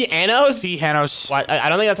it? Theanos? T-Hanos. What? I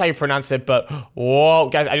don't think that's how you pronounce it, but whoa,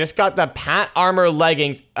 guys, I just got the Pat Armor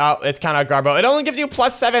leggings. Oh, it's kind of garbo. It only gives you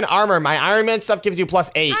 +7 armor. My Iron Man stuff gives you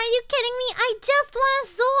 +8. Are you kidding me? I just want a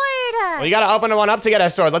sword. Well, you gotta open one up to get a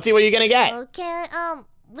sword. Let's see what you're gonna get. Okay,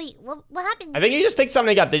 wait, what happened? I think you just picked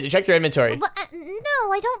something up. Did you check your inventory?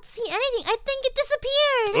 No, I don't see anything. I think it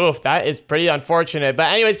disappeared. Oof, that is pretty unfortunate.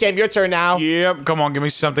 But anyways, Cam, your turn now. Yep, come on, give me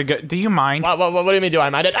something good. Do you mind? What do you mean, do I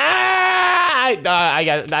mind it? I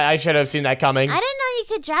should have seen that coming. I didn't know you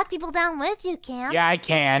could drag people down with you, Cam. Yeah, I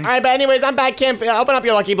can. All right, but anyways, I'm back, Cam. Open up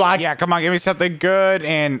your lucky block. Yeah, come on, give me something good.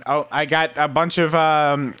 And I got a bunch of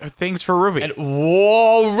things for Ruby. And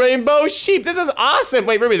whoa, rainbow sheep. This is awesome.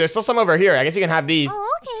 Wait, Ruby, there's still some over here. I guess you can have these.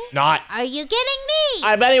 Oh, okay. Not. Are you kidding me? All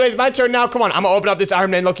right, but anyways, my turn now. Come on, I'm gonna open up this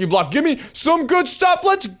Iron Man lucky block. Give me some good stuff.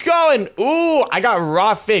 Let's go. And ooh, I got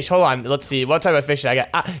raw fish. Hold on, let's see. What type of fish did I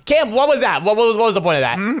get? Cam, what was that? What was the point of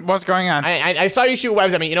that? What's going on? I saw you shoot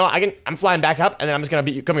webs at me. You know what? I'm flying back up, and then I'm just gonna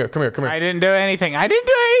beat you. Come here. I didn't do anything.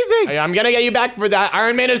 I'm gonna get you back for that.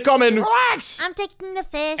 Iron Man is coming. Relax. I'm taking the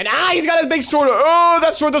fish. And he's got his big sword. Oh,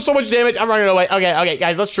 that sword does so much damage. I'm running away. Okay,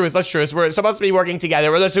 guys, let's truce. We're supposed to be working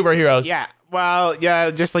together. We're the superheroes. Yeah. Well,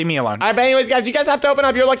 yeah, just leave me alone. All right, but anyways, guys, you guys have to open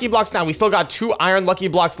up your lucky blocks now. We still got 2 iron lucky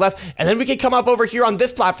blocks left, and then we can come up over here on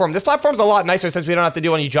this platform. This platform's a lot nicer since we don't have to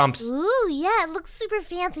do any jumps. Ooh, yeah, it looks super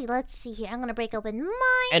fancy. Let's see here. I'm gonna break open mine.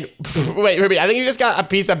 And wait, Ruby, I think you just got a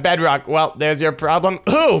piece of bedrock. Well, there's your problem.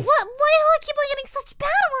 Ooh. What? Why do I keep on getting such bad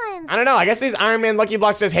ones? I don't know. I guess these Iron Man lucky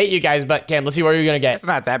blocks just hate you guys, but Cam, let's see what you're gonna get. It's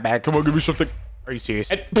not that bad. Come on, give me something. Are you serious?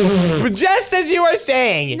 Just as you were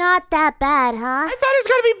saying. Not that bad, huh? I thought it was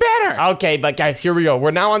gonna be better. Okay, but guys, here we go. We're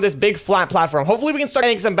now on this big flat platform. Hopefully we can start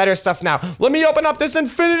getting some better stuff now. Let me open up this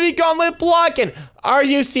infinity gauntlet block, and are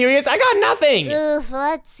you serious? I got nothing. Oof,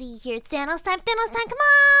 let's see here. Thanos time, come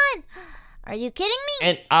on! Are you kidding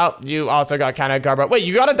me? And you also got kind of garbage. Wait,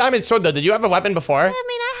 you got a diamond sword though. Did you have a weapon before? I mean,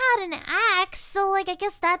 I had an axe, so like I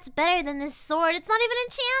guess that's better than this sword. It's not even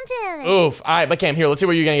enchanted. Oof. All right, but Cam, here, let's see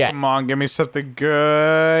what you're gonna get. Come on, give me something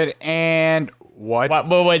good. And what?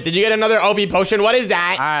 Wait, did you get another OP potion? What is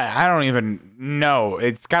that? I don't even know.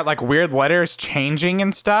 It's got like weird letters changing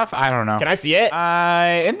and stuff. I don't know. Can I see it?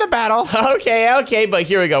 In the battle. Okay, but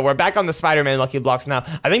here we go. We're back on the Spider-Man lucky blocks now.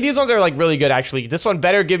 I think these ones are like really good actually. This one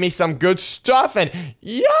better give me some good stuff. And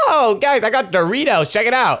yo, guys, I got Doritos. Check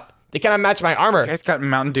it out. They kind of match my armor. You guys got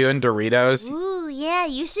Mountain Dew and Doritos. Ooh, yeah,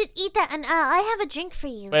 you should eat that. And I have a drink for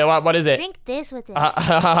you. Wait, what is it? Drink this with it.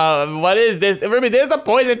 What is this? Ruby, there's a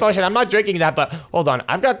poison potion. I'm not drinking that, but hold on.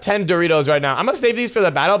 I've got 10 Doritos right now. I'm gonna save these for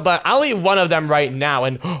the battle, but I'll eat one of them right now.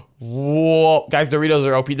 And Whoa, guys, Doritos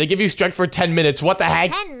are OP. They give you strength for 10 minutes. What the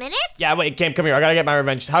heck? 10 minutes? Yeah, wait, Cam, come here. I gotta get my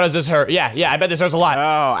revenge. How does this hurt? Yeah, I bet this hurts a lot.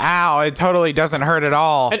 Oh, ow. It totally doesn't hurt at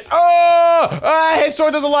all. And his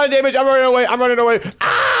sword does a lot of damage. I'm running away.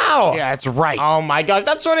 Ow! Yeah, that's right. Oh my gosh,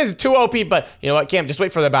 that sword is too OP, but you know what, Cam, just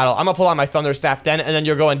wait for the battle. I'm gonna pull out my Thunder Staff then, and then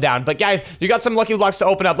you're going down. But guys, you got some lucky blocks to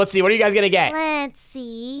open up. Let's see, what are you guys gonna get? Let's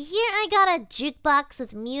see. Here I got a jukebox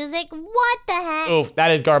with music. What the heck? Oof,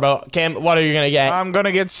 that is Garbo. Cam, what are you gonna get? I'm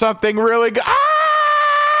gonna get something really good.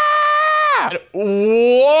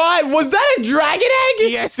 What? Was that a dragon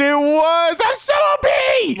egg? Yes, it was. I'm so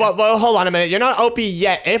OP. Well, hold on a minute. You're not OP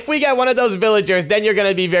yet. If we get one of those villagers, then you're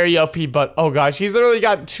gonna be very OP. But oh gosh, he's literally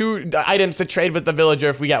got 2 items to trade with the villager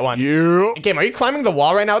if we get one. Yeah. Cam, are you climbing the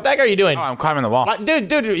wall right now? What the heck are you doing? Oh, I'm climbing the wall. What? Dude,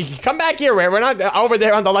 come back here. We're not over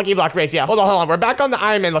there on the lucky block race. Yeah, hold on. We're back on the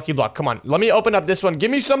Iron Man lucky block. Come on, let me open up this one. Give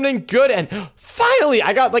me something good. And finally,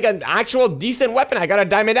 I got like an actual decent weapon. I got a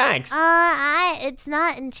diamond axe. It's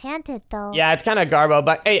not enchanted though. Yeah, it's kind of garbo,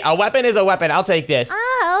 but hey, a weapon is a weapon. I'll take this.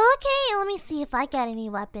 Okay. Let me see if I got any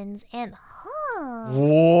weapons. And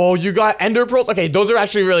Whoa, you got ender pearls? Okay, those are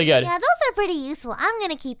actually really good. yeah, those are pretty useful. I'm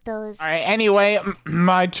gonna keep those. All right, anyway,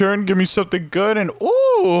 my turn. Give me something good and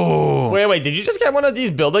ooh. Wait, did you just get one of these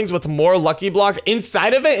buildings with more lucky blocks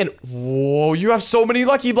inside of it? And whoa, you have so many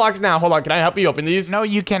lucky blocks now. Hold on, can I help you open these? No,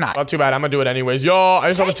 you cannot. Not too bad, I'm gonna do it anyways. Yo, I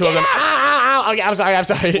just opened 2 of them. Okay, I'm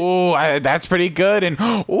sorry. Ooh, that's pretty good. And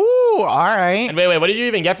ooh, all right. And wait, what did you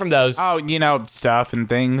even get from those? Oh, you know, stuff and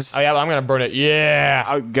things. Oh yeah, well, I'm gonna burn it. Yeah.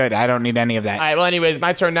 Oh, good. I don't need any of that. All right, well, anyways,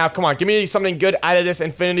 my turn now. Come on, give me something good out of this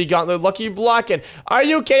Infinity Gauntlet lucky block. And are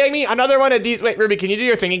you kidding me? Another one of these. Wait, Ruby, can you do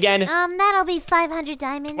your thing again? That'll be 500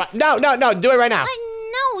 diamonds. What? No, do it right now.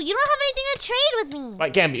 No, you don't have anything to trade with me.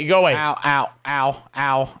 Wait, Cam, you go away. Ow.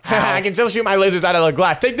 I can still shoot my lasers out of the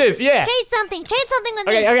glass. Take this, yeah. Trade something with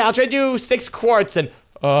me. Okay, I'll trade you 6 quartz and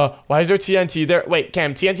why is there TNT there? Wait,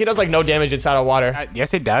 Cam, TNT does like no damage inside of water.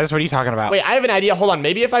 Yes, it does. What are you talking about? Wait, I have an idea. Hold on.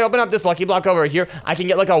 Maybe if I open up this lucky block over here, I can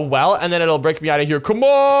get like a well and then it'll break me out of here. Come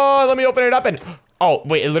on, let me open it up and oh,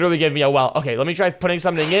 wait, it literally gave me a well. Okay, let me try putting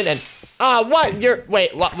something in and what?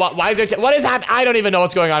 Wait, why is there what is happening? I don't even know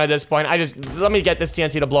what's going on at this point. Let me get this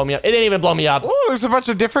TNT to blow me up. It didn't even blow me up. Oh, there's a bunch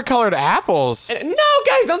of different colored apples. No,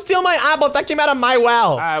 guys, don't steal my apples. That came out of my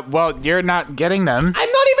well. Well, you're not getting them.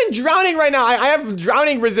 I'm not even drowning right now. I have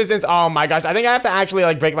drowning resistance. Oh my gosh, I think I have to actually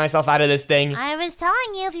like break myself out of this thing. I was telling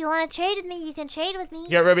you, if you want to trade with me, you can trade with me.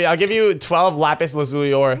 Here, Ruby, I'll give you 12 lapis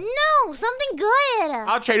lazuli ore. No, something good.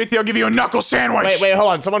 I'll trade with you. I'll give you a knuckle sandwich. Wait,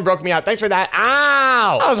 hold on. Someone broke me out. Thanks for that.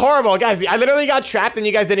 Ow! That was horrible, guys. I literally got trapped and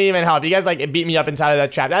you guys didn't even help. You guys like beat me up inside of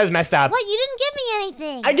that trap. That is messed up. What? You didn't give me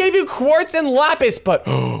anything. I gave you quartz and lapis, but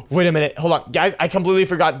wait a minute. Hold on, guys. I completely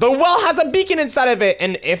forgot. The well has a beacon inside of it,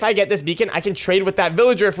 and if I get this beacon, I can trade with that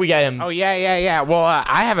villager if we get him. Oh yeah. Well,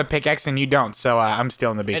 I have a pickaxe and you don't, so I'm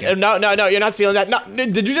stealing the beacon. No, you're not stealing that. No,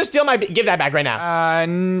 did you just steal my? Give that back right now.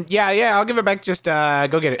 Yeah. I'll give it back. Just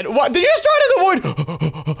go get it. What? Did you just throw it in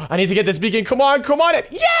the void? I need to get this beacon. Come on.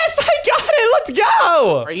 Yes, I got it. Let's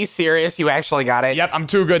go. Are you serious? You actually got it? Yep, I'm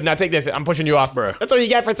too good. Now take this. I'm pushing you off, bro. That's what you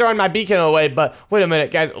get for throwing my beacon away. But wait a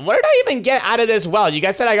minute, guys. What did I even get out of this well? You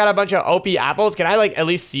guys said I got a bunch of OP apples. Can I like at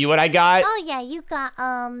least see what I got? Oh yeah, you got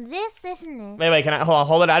this, and this. Wait. Can I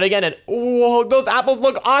hold it out again? And whoa, those apples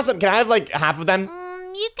look awesome. Can I have like half of them?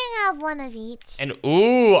 You can have one of each. And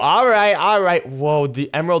ooh, all right. Whoa,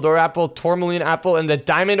 the emerald ore apple, tourmaline apple, and the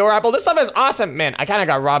diamond ore apple. This stuff is awesome, man. I kind of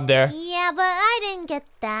got robbed there. Yeah, but I didn't get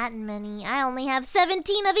that many. I only have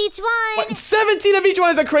 17 of each one. What? 17 of each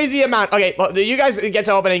one is a crazy amount. Okay, well, you guys get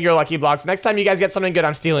to opening your lucky blocks. Next time you guys get something good,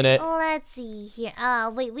 I'm stealing it. Let's see here.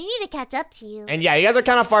 Wait, we need to catch up to you. And yeah, you guys are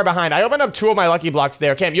kind of far behind. I opened up 2 of my lucky blocks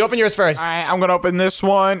there. Cam, you open yours first. All right, I'm gonna open this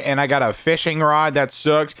one, and I got a fishing rod that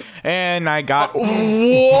sucks, and I got.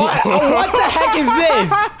 What the heck is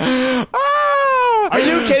this? Are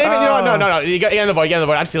you kidding me? No. You get in the void.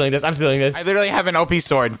 I'm stealing this. I literally have an OP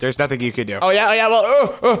sword. There's nothing you could do. Oh yeah.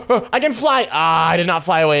 Well, I can fly. I did not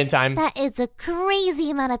fly away in time. That is a crazy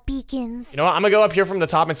amount of beacons. You know what? I'm gonna go up here from the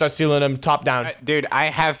top and start stealing them top down. Dude, I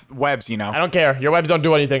have webs, you know. I don't care. Your webs don't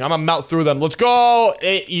do anything. I'm gonna melt through them. Let's go.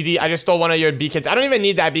 Easy. I just stole one of your beacons. I don't even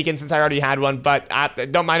need that beacon since I already had one, but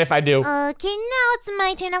don't mind if I do. Okay, now it's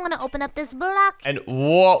my turn. I'm gonna open up this block. And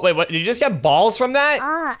whoa, wait, what? Did you just get balls from that?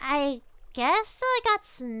 I guess so. I got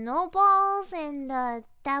snowballs and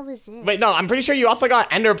that was it. Wait, no, I'm pretty sure you also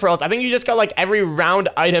got ender pearls. I think you just got like every round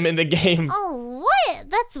item in the game. Oh, what?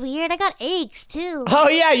 That's weird. I got eggs too. Oh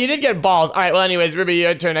yeah, you did get balls. All right, well anyways, Ruby,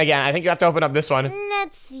 your turn again. I think you have to open up this one.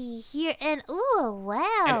 Let's see here. And ooh,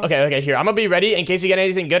 wow. And, okay, here. I'm gonna be ready in case you get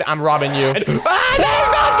anything good. I'm robbing you. And, that is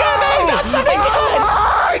not good. That is not something good.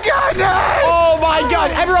 my goodness! Oh my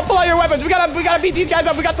gosh! Everyone, pull out your weapons. We gotta beat these guys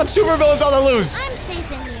up. We got some super villains on the loose. I'm safe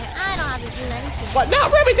in here. I don't have to do anything. What? No,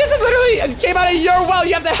 Ruby, this is literally came out of your well.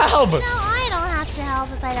 You have to help. No, I don't have to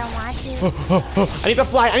help if I don't want to. I need to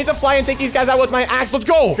fly. I need to fly and take these guys out with my axe. Let's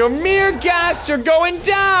go. Come here, Gas. You're going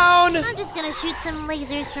down. I'm just gonna shoot some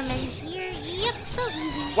lasers from in here. Yep, so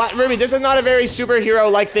easy. What, Ruby? This is not a very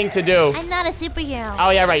superhero-like thing to do. I'm not a superhero.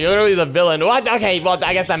 Oh, yeah, right. You're literally the villain. What? Okay, well,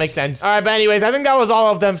 I guess that makes sense. All right, but anyways, I think that was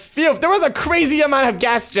all of them. Phew, there was a crazy amount of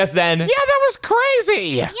gas just then. Yeah, that was crazy.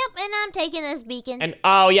 Yep, and I'm taking this beacon. And,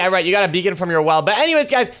 oh, yeah, right. You got a beacon from your well. But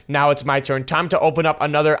anyways, guys, now it's my turn. Time to open up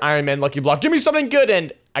another Iron Man Lucky Block. Give me something good,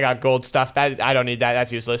 and I got gold stuff. I don't need that.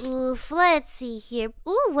 That's useless. Oof, let's see here.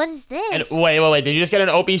 Ooh, what is this? And wait. Did you just get an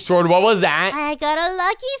OP sword? What was that? I got a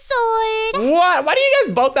lucky sword. What? Why do you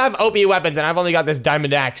guys both have OP weapons and I've only got this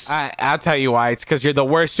diamond axe? I'll tell you why. It's because you're the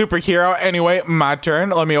worst superhero. Anyway, my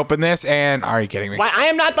turn. Let me open this. And are you kidding me? Why? I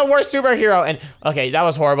am not the worst superhero. And okay, that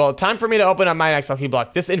was horrible. Time for me to open up my next lucky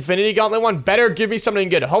block. This Infinity Gauntlet one better give me something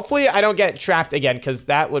good. Hopefully, I don't get trapped again because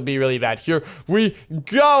that would be really bad. Here we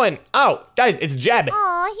go. And oh, guys, it's Jeb.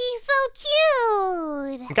 Aw, he's so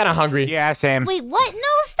cute. I'm kind of hungry. Yeah, same. Wait, what? No,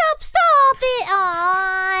 stop it.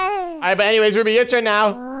 Aw. All right, but anyways, Ruby, your turn now.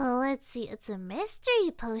 Oh, let's see. It's a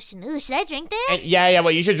mystery potion. Ooh, should I drink this? And yeah,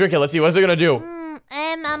 well, you should drink it. Let's see. What's it gonna do?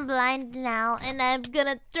 I'm blind now, and I'm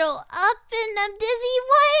gonna throw up, and I'm dizzy.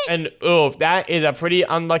 What? And oof, that is a pretty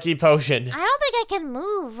unlucky potion. I don't think I can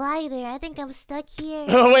move either. I think I'm stuck here.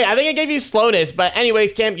 Oh, wait, I think it gave you slowness. But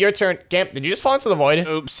anyways, Cam, your turn. Cam, did you just fall into the void?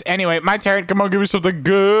 Oops. Anyway, my turn. Come on, give me something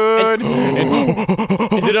good.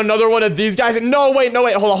 Is it another one of these guys? No, wait.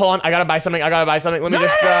 Hold on. I gotta buy something. Let me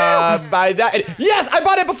just buy that. And yes, I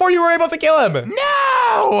bought it before you were able to kill him.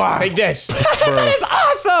 No! Take this. That is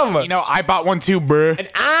awesome. You know, I bought one too, bruh. And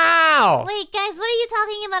ow! Wait, guys, what are you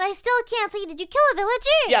talking about? I still can't see. Did you kill a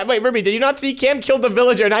villager? Yeah, wait, Ruby, did you not see Cam killed the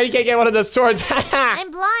villager? Now you can't get one of the swords.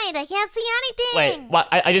 I'm blind. I can't see anything. Wait, what?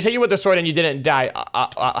 I just hit you with the sword and you didn't die.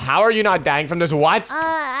 How are you not dying from this? What?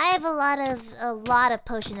 I have a lot of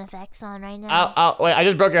potion effects on right now. Wait, I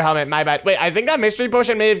just broke your helmet. My bad. Wait, I think that mystery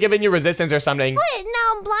potion may have given you resistance or something. What?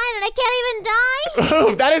 No, I'm blind and I can't even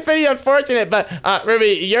die. Oof, that is pretty unfortunate. But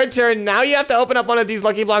Ruby, your turn. Now you have to open up one of these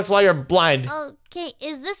lucky blocks while you're blind. Okay,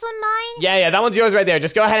 is this one mine? Yeah, that one's yours right there.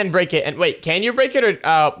 Just go ahead and break it. And wait, can you break it or?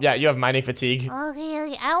 Yeah, you have mining fatigue.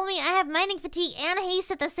 Okay. I have mining fatigue and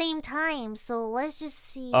haste at the same time. So let's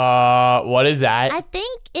just see. What is that? I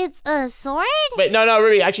think it's a sword. Wait, no,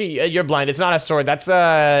 Ruby. Actually, you're blind. It's not a sword. That's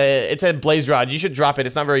it's a blaze rod. You should drop it.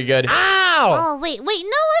 It's not very good. Ow! Oh wait, no, it's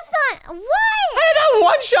not. What? How did that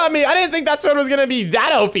one-shot me? I didn't think that sword was gonna be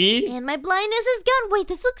that OP. And my blindness is gone. Wait,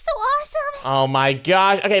 this looks so awesome. Oh my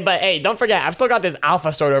gosh. Okay, but hey, don't forget, I've still got this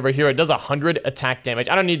alpha sword over here. It does 100 attack damage.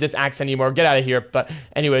 I don't need this axe anymore. Get out of here. But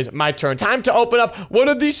anyways, my turn. Time to open up one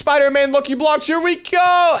of these Spider-Man lucky blocks. Here we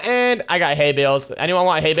go. And I got hay bales. Anyone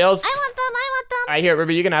want hay bales? I want them. All right, here,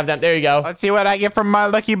 Ruby, you can have them. There you go. Let's see what I get from my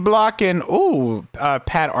lucky block. And ooh,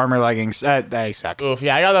 pad armor leggings. They suck. Oof,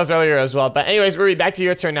 yeah, I got those earlier as well. But anyways, Ruby, back to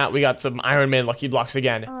your turn now. We got some Iron Man lucky blocks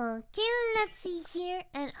again. Okay, let's see here.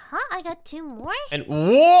 And I got 2 more. And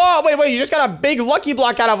whoa, wait, you just got a big lucky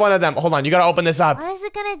block out of one of them. Hold on, you gotta open this up. What is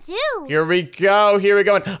it gonna do? Here we go.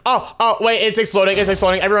 And oh, wait, it's exploding.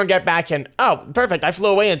 Everyone get back in. Oh, perfect. I flew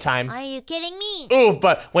away in time. Are you kidding me? Oof,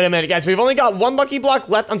 but wait a minute, guys. We've only got 1 lucky block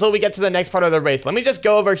left until we get to the next part of the race. Let me just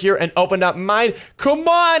go over here and open up mine. Come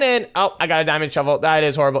on, and oh, I got a diamond shovel. That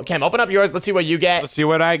is horrible. Cam, open up yours. Let's see what you get. Let's see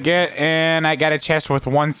what I get, and I got a chest with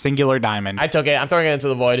 1 singular diamond. I took it. I'm throwing it into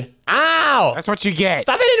the void. Ow! That's what you get.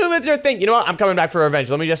 Stop hitting me with your thing. You know what? I'm coming back for revenge.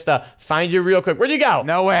 Let me just find you real quick. Where'd you go?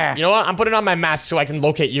 Nowhere. You know what? I'm putting on my mask so I can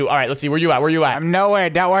locate you. All right, let's see. Where you at? I'm nowhere.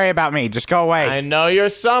 Don't worry about me. Just go away. I know you're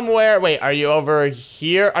somewhere. Wait, are you over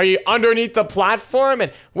here? Are you underneath the platform?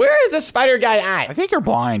 And where is the spider guy at? I think you're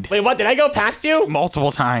blind. Wait, what? Did I go past you?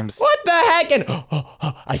 Multiple times. What the heck? And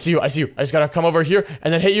I see you. I just gotta come over here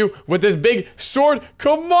and then hit you with this big sword.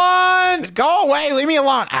 Come on! Just go away. Leave me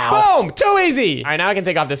alone. Ow. Boom! Too easy. All right, now I can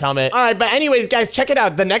take off this helmet. All right, but anyways, guys, check it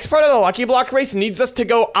out. The next part of the Lucky Block race needs us to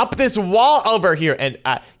go up this wall over here. And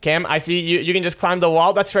Cam, I see you. You can just climb the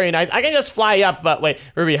wall. That's very nice. I can just fly up. But wait,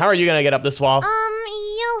 Ruby, how are you gonna get up this wall?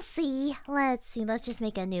 You'll see. Let's see. Let's just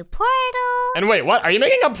make a new portal. And wait, what? Are you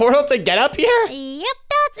making a portal to get up here? Yep,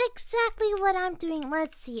 that's exactly what I'm doing.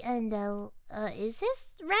 Let's see. And is this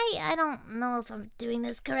right? I don't know if I'm doing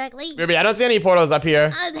this correctly. Ruby, I don't see any portals up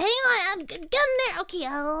here. Hang on. I'm getting there. Okay,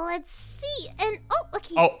 let's see. And okay,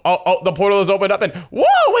 Oh, the portal is opened up and whoa,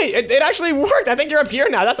 wait, it actually worked. I think you're up here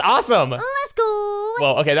now. That's awesome. Let's go.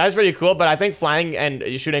 Well, okay, that is pretty cool, but I think flying and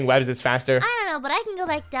shooting webs is faster. I don't know, but I can go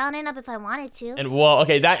back down and up if I wanted to. And whoa,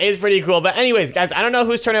 okay, that is pretty cool. But anyways, guys, I don't know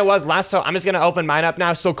whose turn it was last, so I'm just gonna open mine up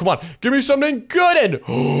now. So come on, give me something good.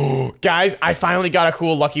 And guys, I finally got a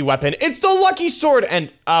cool lucky weapon. It's the lucky sword.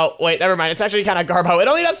 And oh, wait, never mind. It's actually kind of garbo. It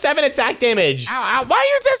only does 7 attack damage. Ow, ow, why are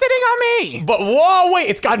you just sitting on me? But whoa, wait,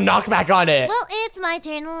 it's got knockback on it. Well, it's my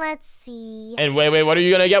turn. Let's see. And wait, what are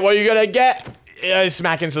you gonna get? What are you gonna get?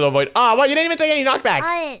 Smack into the void. Oh, what? You didn't even take any knockback.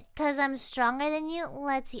 Alright, because I'm stronger than you.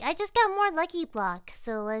 Let's see. I just got more lucky blocks,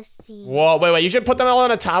 so let's see. Whoa, wait. You should put them all in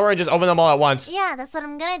a tower and just open them all at once. Yeah, that's what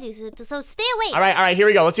I'm gonna do. So stay away. All right, here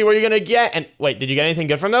we go. Let's see what you're gonna get. And wait, did you get anything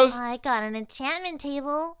good from those? I got an enchantment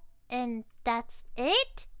table, and that's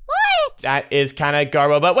it? What? That is kind of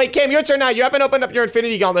garbo. But wait, Cam, your turn now. You haven't opened up your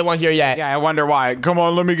Infinity Gauntlet one here yet. Yeah, I wonder why. Come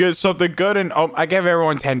on, let me get something good. And oh, I gave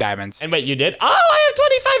everyone 10 diamonds. And wait, you did? Oh, I have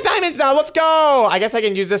 25 diamonds now. Let's go. I guess I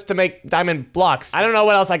can use this to make diamond blocks. I don't know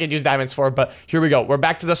what else I could use diamonds for, but here we go. We're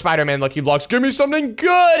back to the Spider-Man lucky blocks. Give me something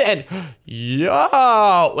good. And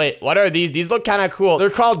yo, wait, what are these? These look kind of cool. They're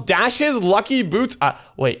called Dash's Lucky Boots.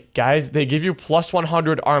 Wait, guys, they give you plus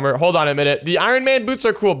 100 armor. Hold on a minute. The Iron Man boots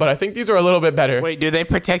are cool, but I think these are a little bit better. Wait, do they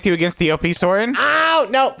protect you against the OP Soren? Ow!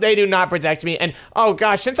 No, they do not protect me. And oh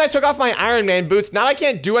gosh, since I took off my Iron Man boots, now I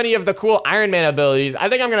can't do any of the cool Iron Man abilities. I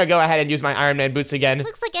think I'm gonna go ahead and use my Iron Man boots again.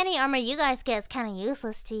 Looks like any armor you guys get is kind of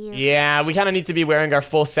useless to you. Yeah, we kind of need to be wearing our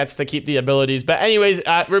full sets to keep the abilities. But anyways,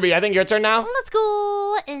 Ruby, I think your turn now. Let's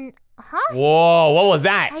go. And Whoa, what was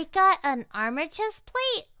that? I got an armor chest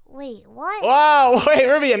plate. Wait, what? Whoa, wait,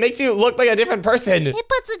 Ruby, it makes you look like a different person. It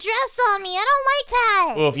puts a dress on me. I don't like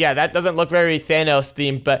that. Oof, yeah, that doesn't look very Thanos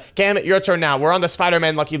themed. But Cam, your turn now. We're on the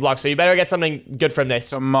Spider-Man lucky block, so you better get something good from this.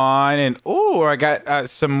 Come on, and ooh, I got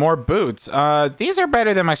some more boots. These are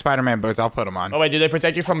better than my Spider-Man boots. I'll put them on. Oh wait, do they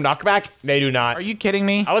protect you from knockback? They do not. Are you kidding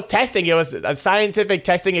me? I was testing. It was a scientific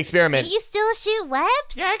testing experiment. Can you still shoot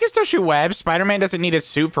webs? Yeah, I can still shoot webs. Spider-Man doesn't need a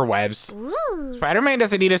suit for webs. Ooh. Spider-Man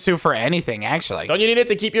doesn't need a suit for anything, actually. Don't you need it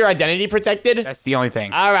to keep your identity protected? That's the only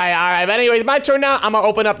thing. All right. But anyways, my turn now. I'm gonna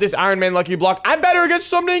open up this Iron Man lucky block. I better get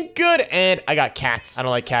something good. And I got cats. I don't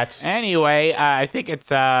like cats. Anyway, I think it's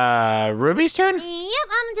Ruby's turn. Yep,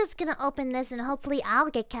 I'm just gonna open this and hopefully I'll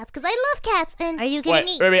get cats because I love cats. And are you kidding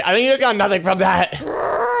me? Ruby, I think you just got nothing from that.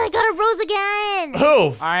 I got a rose again.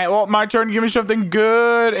 Oof. All right, well, my turn. Give me something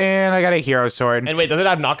good. And I got a hero sword. And wait, does it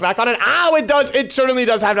have knockback on it? Ow, it does. It certainly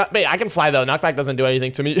does have wait, I can fly though. Knockback doesn't do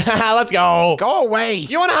anything to me. Let's go. Go away.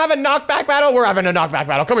 You want to have a knockback battle? We're having a knockback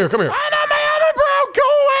battle. Come here. I know my armor, bro. Go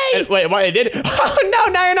away. And wait, what? It did? Oh,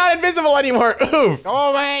 no. Now you're not invisible anymore. Oof.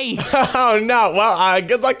 Go away. Oh, no. Well,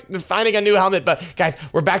 good luck finding a new helmet. But, guys,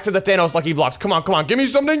 we're back to the Thanos lucky blocks. Come on. Give me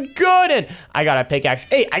something good. And I got a pickaxe.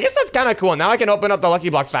 Hey, I guess that's kind of cool. Now I can open up the lucky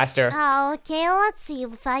blocks faster. Okay, let's see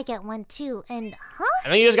if I get one too. And, I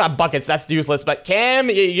think you just got buckets. That's useless. But, Cam,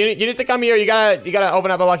 you need to come here. You gotta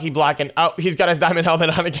open up a lucky block. And, oh, he's got his diamond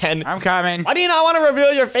helmet on again. I'm coming. Why do you not want to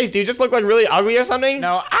reveal your face? Do you just look like really ugly or something?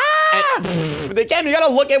 No. Cam, you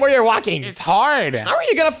gotta look at where you're walking. It's hard. How are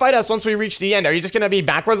you gonna fight us once we reach the end? Are you just gonna be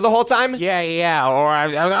backwards the whole time? Yeah. Or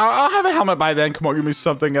I'll have a helmet by then. Come on, give me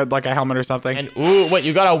something like a helmet or something. And ooh, wait,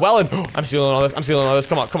 you got a well. I'm stealing all this.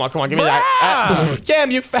 Come on. Give me that.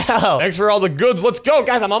 Cam, you fell. Thanks for all the goods. Let's go,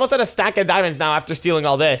 guys. I'm almost at a stack of diamonds now after stealing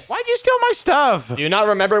all this. Why'd you steal my stuff? Do you not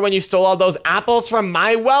remember when you stole all those apples from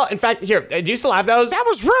my well? In fact, here, do you still have those? That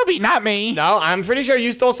was Ruby, not me. No, I'm pretty sure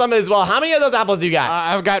you stole some as well. How many of those apples do you got?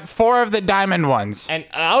 I've got 4 of the diamond ones. And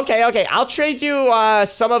okay. I'll trade you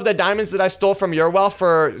some of the diamonds that I stole from your well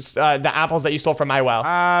for the apples that you stole from my well.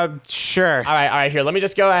 Sure. All right. Here, let me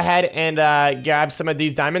just go ahead and grab some of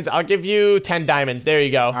these diamonds. I'll give you 10 diamonds. There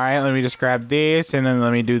you go. All right, let me just grab this, and then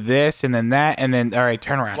let me do this, and then that, and then, all right,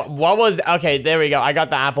 turn around. What was, okay, there we go. I got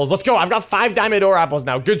the apples. Let's go. I've got 5 diamond ore apples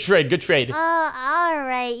now. Good trade. all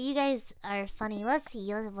right. You guys are funny. Let's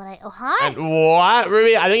see what And what?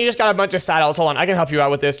 Ruby, I think you just got a bunch of saddles. Hold on. I can help you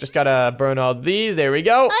out with this. Just gotta burn all these. There we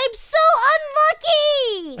go. I'm so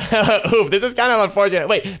unlucky. Oof, this is kind of unfortunate.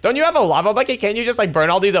 Wait, don't you have a lava bucket? Can't you just like burn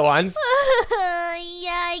all these at once? Yeah,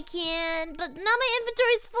 I can, but now my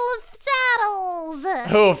inventory's full of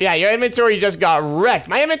saddles. Oof, yeah, your inventory just got wrecked.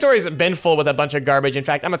 My inventory's been full with a bunch of garbage. In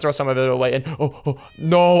fact, I'm gonna throw some of it away. And oh,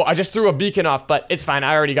 no, I just threw a beacon off, but it's fine.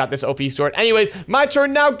 I already got this OP sword. Anyways, my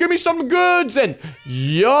turn now. Give me some goods. And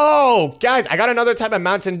yo, guys, I got another type of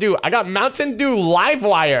Mountain Dew. I got Mountain Dew Live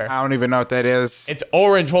Wire. I don't even know what that is. It's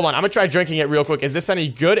orange. Hold on, I'm gonna try drinking it real quick. Is this any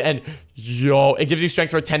good? And Yo, it gives you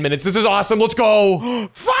strength for 10 minutes. This is awesome. Let's go. Finally,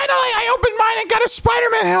 I opened mine and got a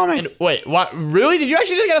Spider-Man helmet. And wait, what? Really? Did you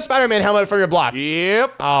actually just get a Spider-Man helmet for your block?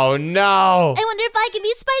 Yep. Oh, no. I wonder if I can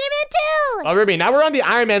be Spider-Man too. Oh, Ruby, now we're on the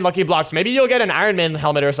Iron Man lucky blocks. Maybe you'll get an Iron Man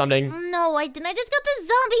helmet or something. No, I didn't. I just got the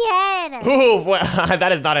zombie head. Ooh, well,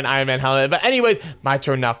 that is not an Iron Man helmet. But anyways, my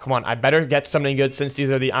turn now. Come on, I better get something good since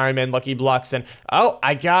these are the Iron Man lucky blocks. And oh,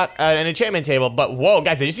 I got an enchantment table. But whoa,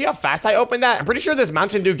 guys, did you see how fast I opened that? I'm pretty sure this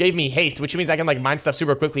Mountain Dew gave me haste, which means I can like mine stuff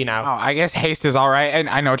super quickly now. Oh, I guess haste is all right, and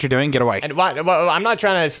I know what you're doing. Get away. And what? I'm not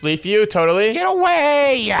trying to spleef you, totally. Get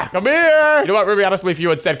away. Come here. You know what, Ruby? I'm gonna spleef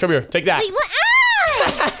you instead. Come here. Take that. Wait, what?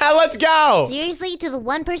 Let's go. Seriously, to the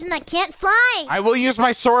one person that can't fly? I will use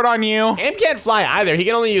my sword on you. Cam can't fly either. He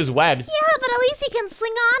can only use webs. Yeah, but at least he can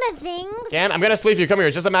sling on to things. Cam, I'm gonna spleef you. Come here.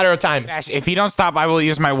 It's just a matter of time. Dash, if you don't stop, I will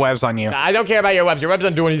use my webs on you. I don't care about your webs. Your webs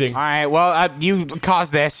don't do anything. All right, well, you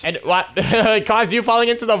caused this. And what? It caused you falling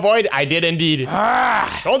into the void? I did indeed.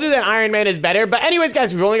 Told you that Iron Man is better. But anyways,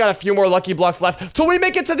 guys, we've only got a few more lucky blocks left till we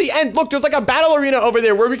make it to the end. Look, there's like a battle arena over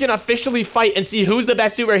there where we can officially fight and see who's the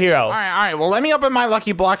best superhero. All right, well, let me open my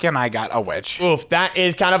lucky block, and I got a witch. Oof, that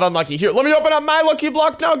is kind of unlucky. Here, let me open up my lucky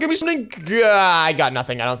block now. Give me something. I got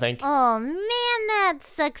nothing, I don't think. Oh, man, that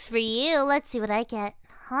sucks for you. Let's see what I get.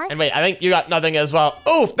 Huh? And wait, I think you got nothing as well.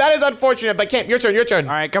 Oof, that is unfortunate, but Camp, your turn, your turn.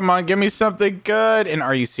 All right, come on, give me something good. And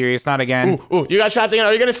are you serious? Not again. Ooh, you got trapped again.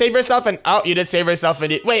 Are you gonna save yourself? And oh, you did save yourself.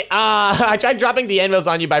 And wait, I tried dropping the anvils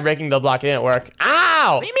on you by breaking the block. It didn't work.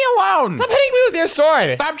 Ow! Leave me alone. Stop hitting me with your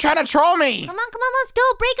sword. Stop trying to troll me. Come on, let's go.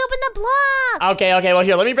 Break open the block. Okay, well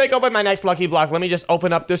here, let me break open my next lucky block. Let me just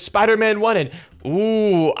open up this Spider-Man one and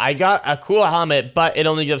ooh, I got a cool helmet, but it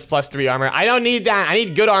only gives +3 armor. I don't need that. I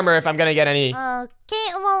need good armor if I'm gonna get any. Okay,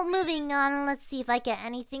 well, moving on. Let's see if I get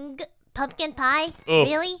anything good. Pumpkin pie? Oof.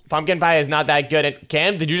 Really? Pumpkin pie is not that good. And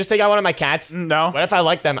Cam, did you just take out one of my cats? No. What if I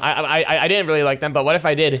like them? I didn't really like them, but what if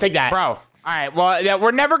I did? Take that. Bro. All right, well, yeah, we're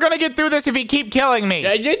never going to get through this if you keep killing me.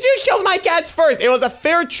 You killed my cats first. It was a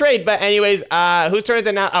fair trade, but anyways, whose turn is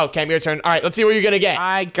it now? Oh, Cam, your turn. All right, let's see what you're going to get.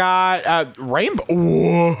 I got rainbow.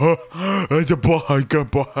 And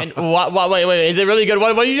wait, is it really good?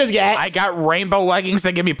 What did you just get? I got rainbow leggings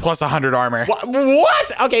that give me +100 armor.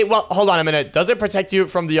 What? Okay, well, hold on a minute. Does it protect you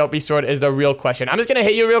from the OP sword is the real question. I'm just going to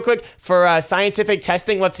hit you real quick for scientific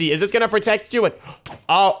testing. Let's see. Is this going to protect you?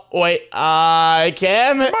 Oh, wait.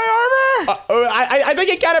 Cam? My armor? I think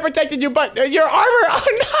it kind of protected you, but your armor,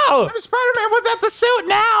 oh no! I'm Spider-Man without the suit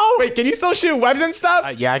now! Wait, can you still shoot webs and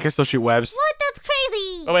stuff? Yeah, I can still shoot webs. What? That's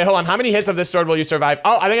crazy. Oh wait, hold on. How many hits of this sword will you survive?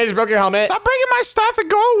 Oh, I think I just broke your helmet. Stop breaking my stuff and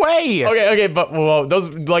go away! Okay, but whoa, those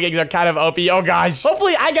leggings are kind of OP. Oh gosh.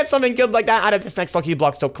 Hopefully I get something good like that out of this next lucky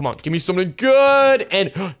block, so come on, give me something good,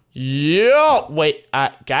 and yo, wait,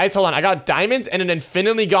 guys, hold on. I got diamonds and an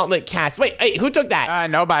infinity gauntlet cast. Wait, hey, who took that?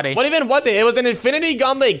 Nobody. What even was it? It was an infinity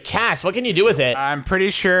gauntlet cast. What can you do with it? I'm pretty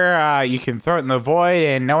sure you can throw it in the void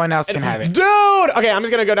and no one else can have it. Dude! Okay, I'm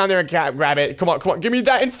just gonna go down there and grab it. Come on, give me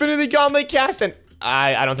that infinity gauntlet cast, and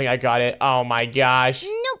I don't think I got it. Oh my gosh.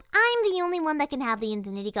 Nope, I'm the only one that can have the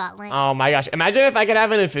Infinity Gauntlet. Oh my gosh. Imagine if I could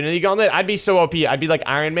have an Infinity Gauntlet. I'd be so OP. I'd be like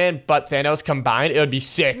Iron Man, but Thanos combined. It would be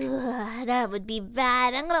sick. That would be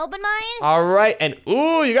bad. I'm gonna open mine. All right, and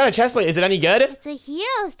ooh, you got a chest plate. Is it any good? It's a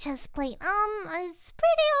hero's chest plate. It's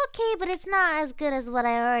pretty okay, but it's not as good as what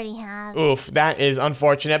I already have. Oof, that is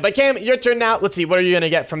unfortunate. But Cam, your turn now. Let's see. What are you gonna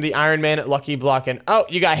get from the Iron Man lucky block? And oh,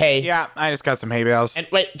 you got hay. Yeah, I just got some hay bales. And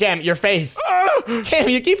wait, Cam, your face. Cam,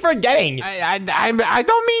 you keep forgetting. I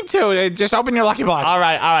don't mean to. Just open your lucky block. All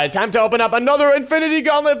right. Time to open up another Infinity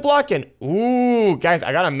Gauntlet block. And ooh, guys,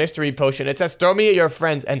 I got a mystery potion. It says throw me at your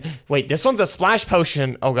friends. And wait, this one's a splash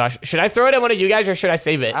potion. Oh gosh, should I throw it at one of you guys or should I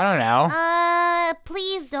save it? I don't know.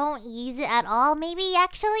 Please don't use it at all. Maybe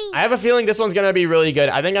actually. I have a feeling this one's gonna be really good.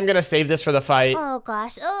 I think I'm gonna save this for the fight. Oh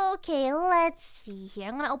gosh. Okay, let's see here.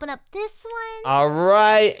 I'm gonna open up this one. All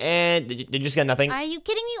right, and did you just get nothing? Are you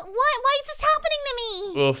kidding me? What? Why is this happening to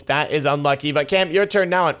me? Oof, that is unlucky. But Cam, your turn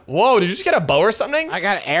now. And whoa, did you just get a bow or something? I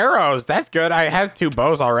got arrows. That's good. I have 2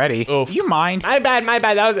 bows already. Oof. You mind? My bad.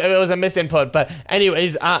 It was a misinput. But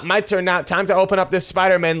anyways, my turn now. Time to open up this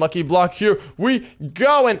Spider-Man lucky block. Here we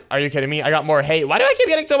go. And are you kidding me? I got more hay. Why do I keep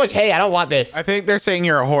getting so much hay? I don't want this. I think they're saying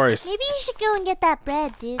you're a horse. Maybe you should go and get that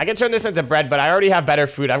bread, dude. I can turn this into bread, but I already have better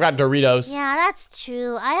food. I've got Doritos. Yeah, that's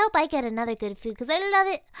true. I hope I get another good food because I love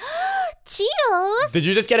it. Cheetos? Did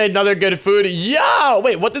you just get another good food? Yo!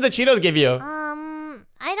 Wait, what did the Cheetos give you?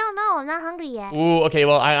 I don't know. I'm not hungry yet. Ooh, okay,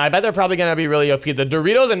 well, I bet they're probably gonna be really OP. The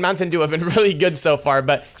Doritos and Mountain Dew have been really good so far,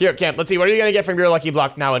 but here, Camp, let's see. What are you gonna get from your lucky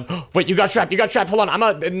block now? And wait, you got trapped. Hold on, I'm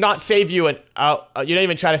gonna not save you. And Oh, you didn't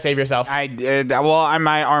even try to save yourself. I did. Well,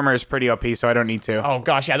 my armor is pretty OP, so I don't need to. Oh,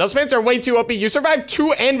 gosh, yeah. Those pants are way too OP. You survived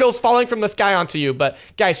 2 anvils falling from the sky onto you. But,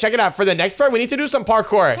 guys, check it out. For the next part, we need to do some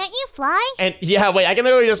parkour. Can't you fly? And, yeah, wait. I can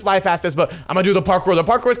literally just fly past this, but I'm gonna do the parkour. The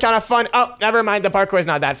parkour is kind of fun. Oh, never mind. The parkour is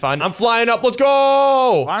not that fun. I'm flying up. Let's go.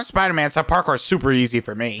 Well, I'm Spider-Man, so parkour is super easy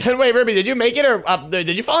for me. And wait, Ruby, did you make it or did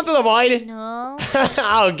you fall into the void? No.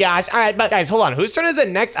 Oh, gosh. All right, but, guys, hold on. Whose turn is it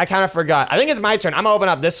next? I kind of forgot. I think it's my turn. I'm gonna open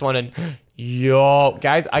up this one and... Yo,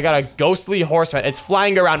 guys, I got a ghostly horseman. It's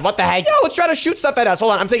flying around. What the heck? Yo, let's try to shoot stuff at us.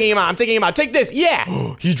 Hold on, I'm taking him out. I'm taking him out. Take this.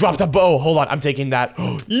 Yeah. He dropped a bow. Hold on, I'm taking that.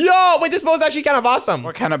 Yo, wait, this bow is actually kind of awesome.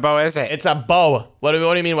 What kind of bow is it? It's a bow. What do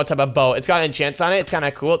you mean, what type of bow? It's got enchants on it. It's kind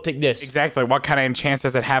of cool. Take this. Exactly. What kind of enchants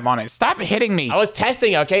does it have on it? Stop hitting me. I was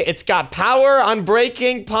testing, okay? It's got power,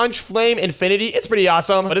 unbreaking, punch, flame, infinity. It's pretty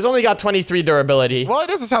awesome, but it's only got 23 durability. Well, it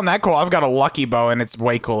doesn't sound that cool. I've got a lucky bow, and it's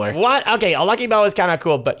way cooler. What? Okay, a lucky bow is kind of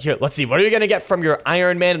cool, but here, let's see. What are you gonna get from your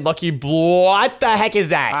Iron Man lucky blue? What the heck is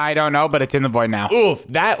that? I don't know, but it's in the void now. Oof,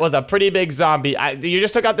 that was a pretty big zombie. You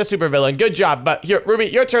just took out the supervillain. Good job. But here, Ruby,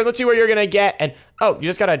 your turn. Let's see what you're gonna get. And oh, you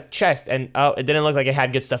just got a chest, and oh, it didn't look like it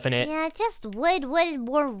had good stuff in it. Yeah, just wood,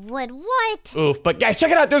 more wood. What? Oof, but guys,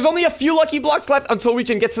 check it out. There's only a few lucky blocks left until we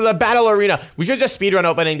can get to the battle arena. We should just speedrun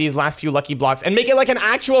opening these last few lucky blocks and make it like an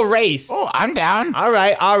actual race. Oh, I'm down. All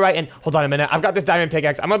right. And hold on a minute. I've got this diamond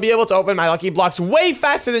pickaxe. I'm gonna be able to open my lucky blocks way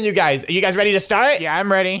faster than you guys. Are you guys ready to start? Yeah,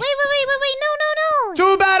 I'm ready. Wait, no.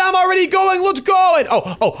 Too bad, I'm already going. Let's go. And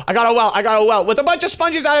oh, I got a well with a bunch of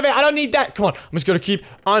sponges out of it. I don't need that. Come on, I'm just gonna keep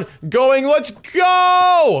on going. Let's go.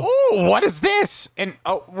 Oh, what is this? And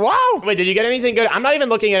oh, wow. Wait, did you get anything good? I'm not even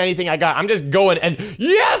looking at anything I got. I'm just going. And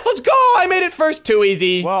yes, let's go. I made it first. Too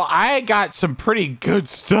easy. Well, I got some pretty good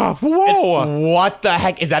stuff. Whoa. And what the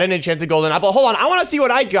heck? Is that an enchanted golden apple? Hold on. I want to see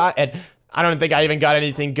what I got. And I don't think I even got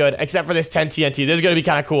anything good except for this 10 TNT. This is going to be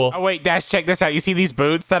kind of cool. Oh, wait, Dash, check this out. You see these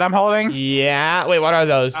boots that I'm holding? Yeah. Wait, what are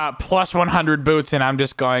those? Plus 100 boots, and I'm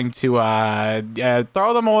just going to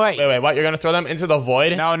throw them away. Wait, what? You're going to throw them into the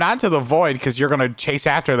void? No, not into the void, because you're going to chase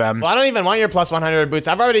after them. Well, I don't even want your plus 100 boots.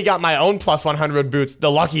 I've already got my own plus 100 boots, the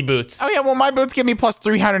lucky boots. Oh, yeah, well, my boots give me plus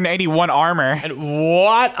 381 armor. And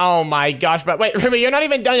what? Oh, my gosh. But wait, Ruby, you're not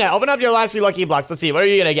even done yet. Open up your last few lucky blocks. Let's see. What are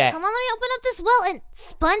you going to get? Come on, let me open up this well. And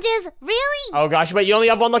sponges? Really? Oh, gosh. Wait, you only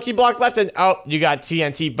have one lucky block left, and oh, you got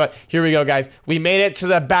TNT. But here we go, guys. We made it to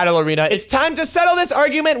the battle arena. It's time to settle this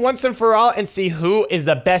argument once and for all and see who is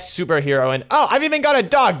the best superhero. And oh, I've even got a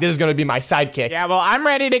dog. This is gonna be my sidekick. Yeah, well, I'm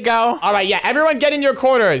ready to go. All right, yeah, everyone get in your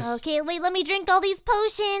corners. Okay, wait, let me drink all these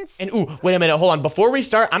potions. And ooh, wait a minute, hold on. Before we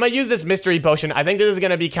start, I'm gonna use this mystery potion. I think this is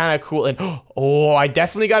gonna be kind of cool. And oh, I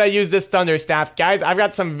definitely gotta use this thunder staff. Guys, I've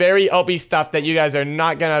got some very OP stuff that you guys are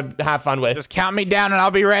not gonna have fun with. Just count me down and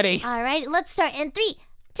I'll be ready. All right, let's start in 3,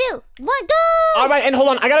 2, 1, go! All right, and hold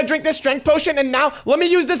on. I gotta drink this strength potion, and now let me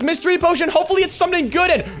use this mystery potion. Hopefully it's something good,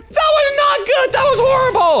 and that was not good. That was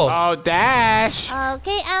horrible. Oh, Dash.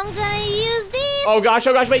 Okay, I'm gonna use this. Oh gosh,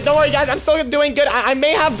 wait, don't worry, guys. I'm still doing good. I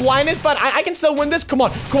may have blindness, but I can still win this. Come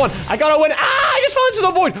on. I gotta win. Ah, I just fell into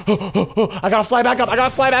the void. I gotta fly back up.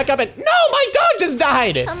 And no, my dog just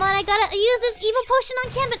died. Come on, I gotta use this evil potion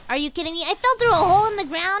on Cam. Are you kidding me? I fell through a hole in the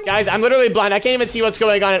ground. Guys, I'm literally blind. I can't even see what's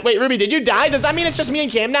going on. Wait, Ruby, did you die? Does that mean it's just me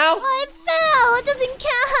and Cam now? I fell. It doesn't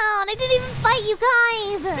count. I didn't even fight you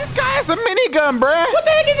guys. This guy has a minigun, bruh. What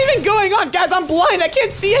the heck is even going on? Guys, I'm blind. I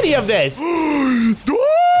can't see any of this. Oh,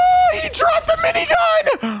 he dropped the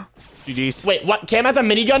minigun. GG's. Wait, what? Cam has a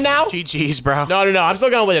minigun now? GG's, bro. No. I'm still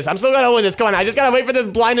gonna win this. Come on, I just gotta wait for this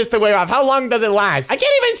blindness to wear off. How long does it last? I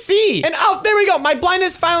can't even see. And oh, there we go. My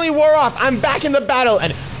blindness finally wore off. I'm back in the battle.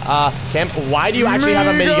 And Cam, why do you actually have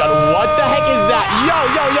a minigun? What the heck is that?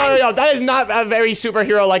 Yo. That is not a very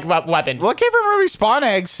superhero-like weapon. Well, it came from a respawn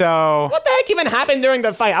egg, so... What the heck even happened during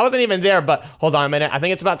the fight? I wasn't even there, but hold on a minute. I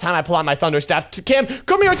think it's about time I pull out my thunder staff. Cam,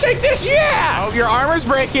 come here, take this. Yeah! Oh, your armor's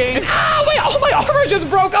breaking. And, wait, oh, my armor just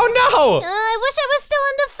broke. Oh, no. I wish I was still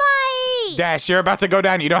in the fight. Dash, you're about to go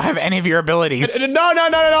down. You don't have any of your abilities. No.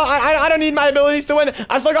 I don't need my abilities to win.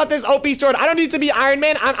 I still got this OP sword. I don't need to be Iron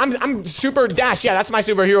Man. I'm super Dash. Yeah, that's my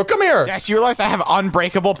superhero. Come here. Dash, you realize I have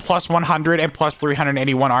unbreakable plus 100 and plus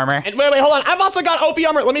 381 armor? And wait, hold on. I've also got OP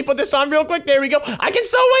armor. Let me put this on real quick. There we go. I can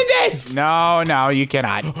still win this. No, you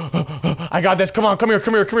cannot. I got this. Come on, come here.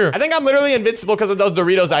 I think I'm literally invincible because of those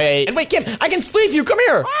Doritos I ate. And wait, Kim, I can spleef you. Come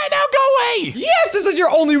here. All right, now go away. Yes, this is your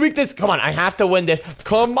only weakness. Come on, I have have to win this.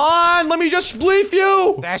 Come on, let me just spleef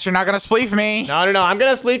you. Dash, you're not gonna spleef me. No, I'm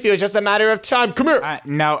gonna spleef you. It's just a matter of time. Come here.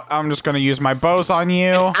 No, I'm just gonna use my bows on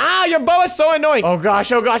you. Ah, your bow is so annoying. Oh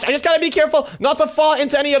gosh. I just gotta be careful not to fall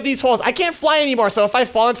into any of these holes. I can't fly anymore, so if I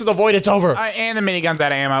fall into the void, it's over. And the minigun's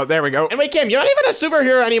out of ammo. There we go. And wait, Cam, you're not even a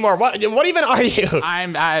superhero anymore. What even are you?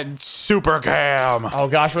 I'm Super Cam. Oh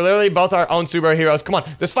gosh, we're literally both our own superheroes. Come on,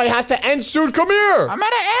 this fight has to end soon. Come here. I'm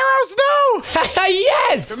out of arrows. No.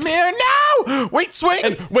 Yes. Come here. No. Wait, swing.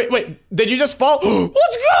 And wait. Did you just fall?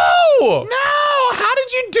 Let's go. No. How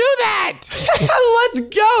did you do that? Let's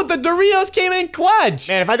go. The Doritos came in clutch.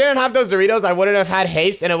 Man, if I didn't have those Doritos, I wouldn't have had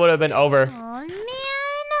haste and it would have been over. Oh, man.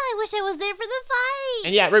 I wish I was there for the fight.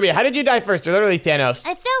 And yeah, Ruby, how did you die first? You're literally Thanos.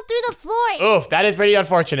 I fell through the floor. Oof, that is pretty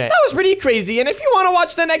unfortunate. That was pretty crazy. And if you want to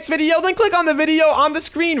watch the next video, then click on the video on the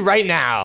screen right now.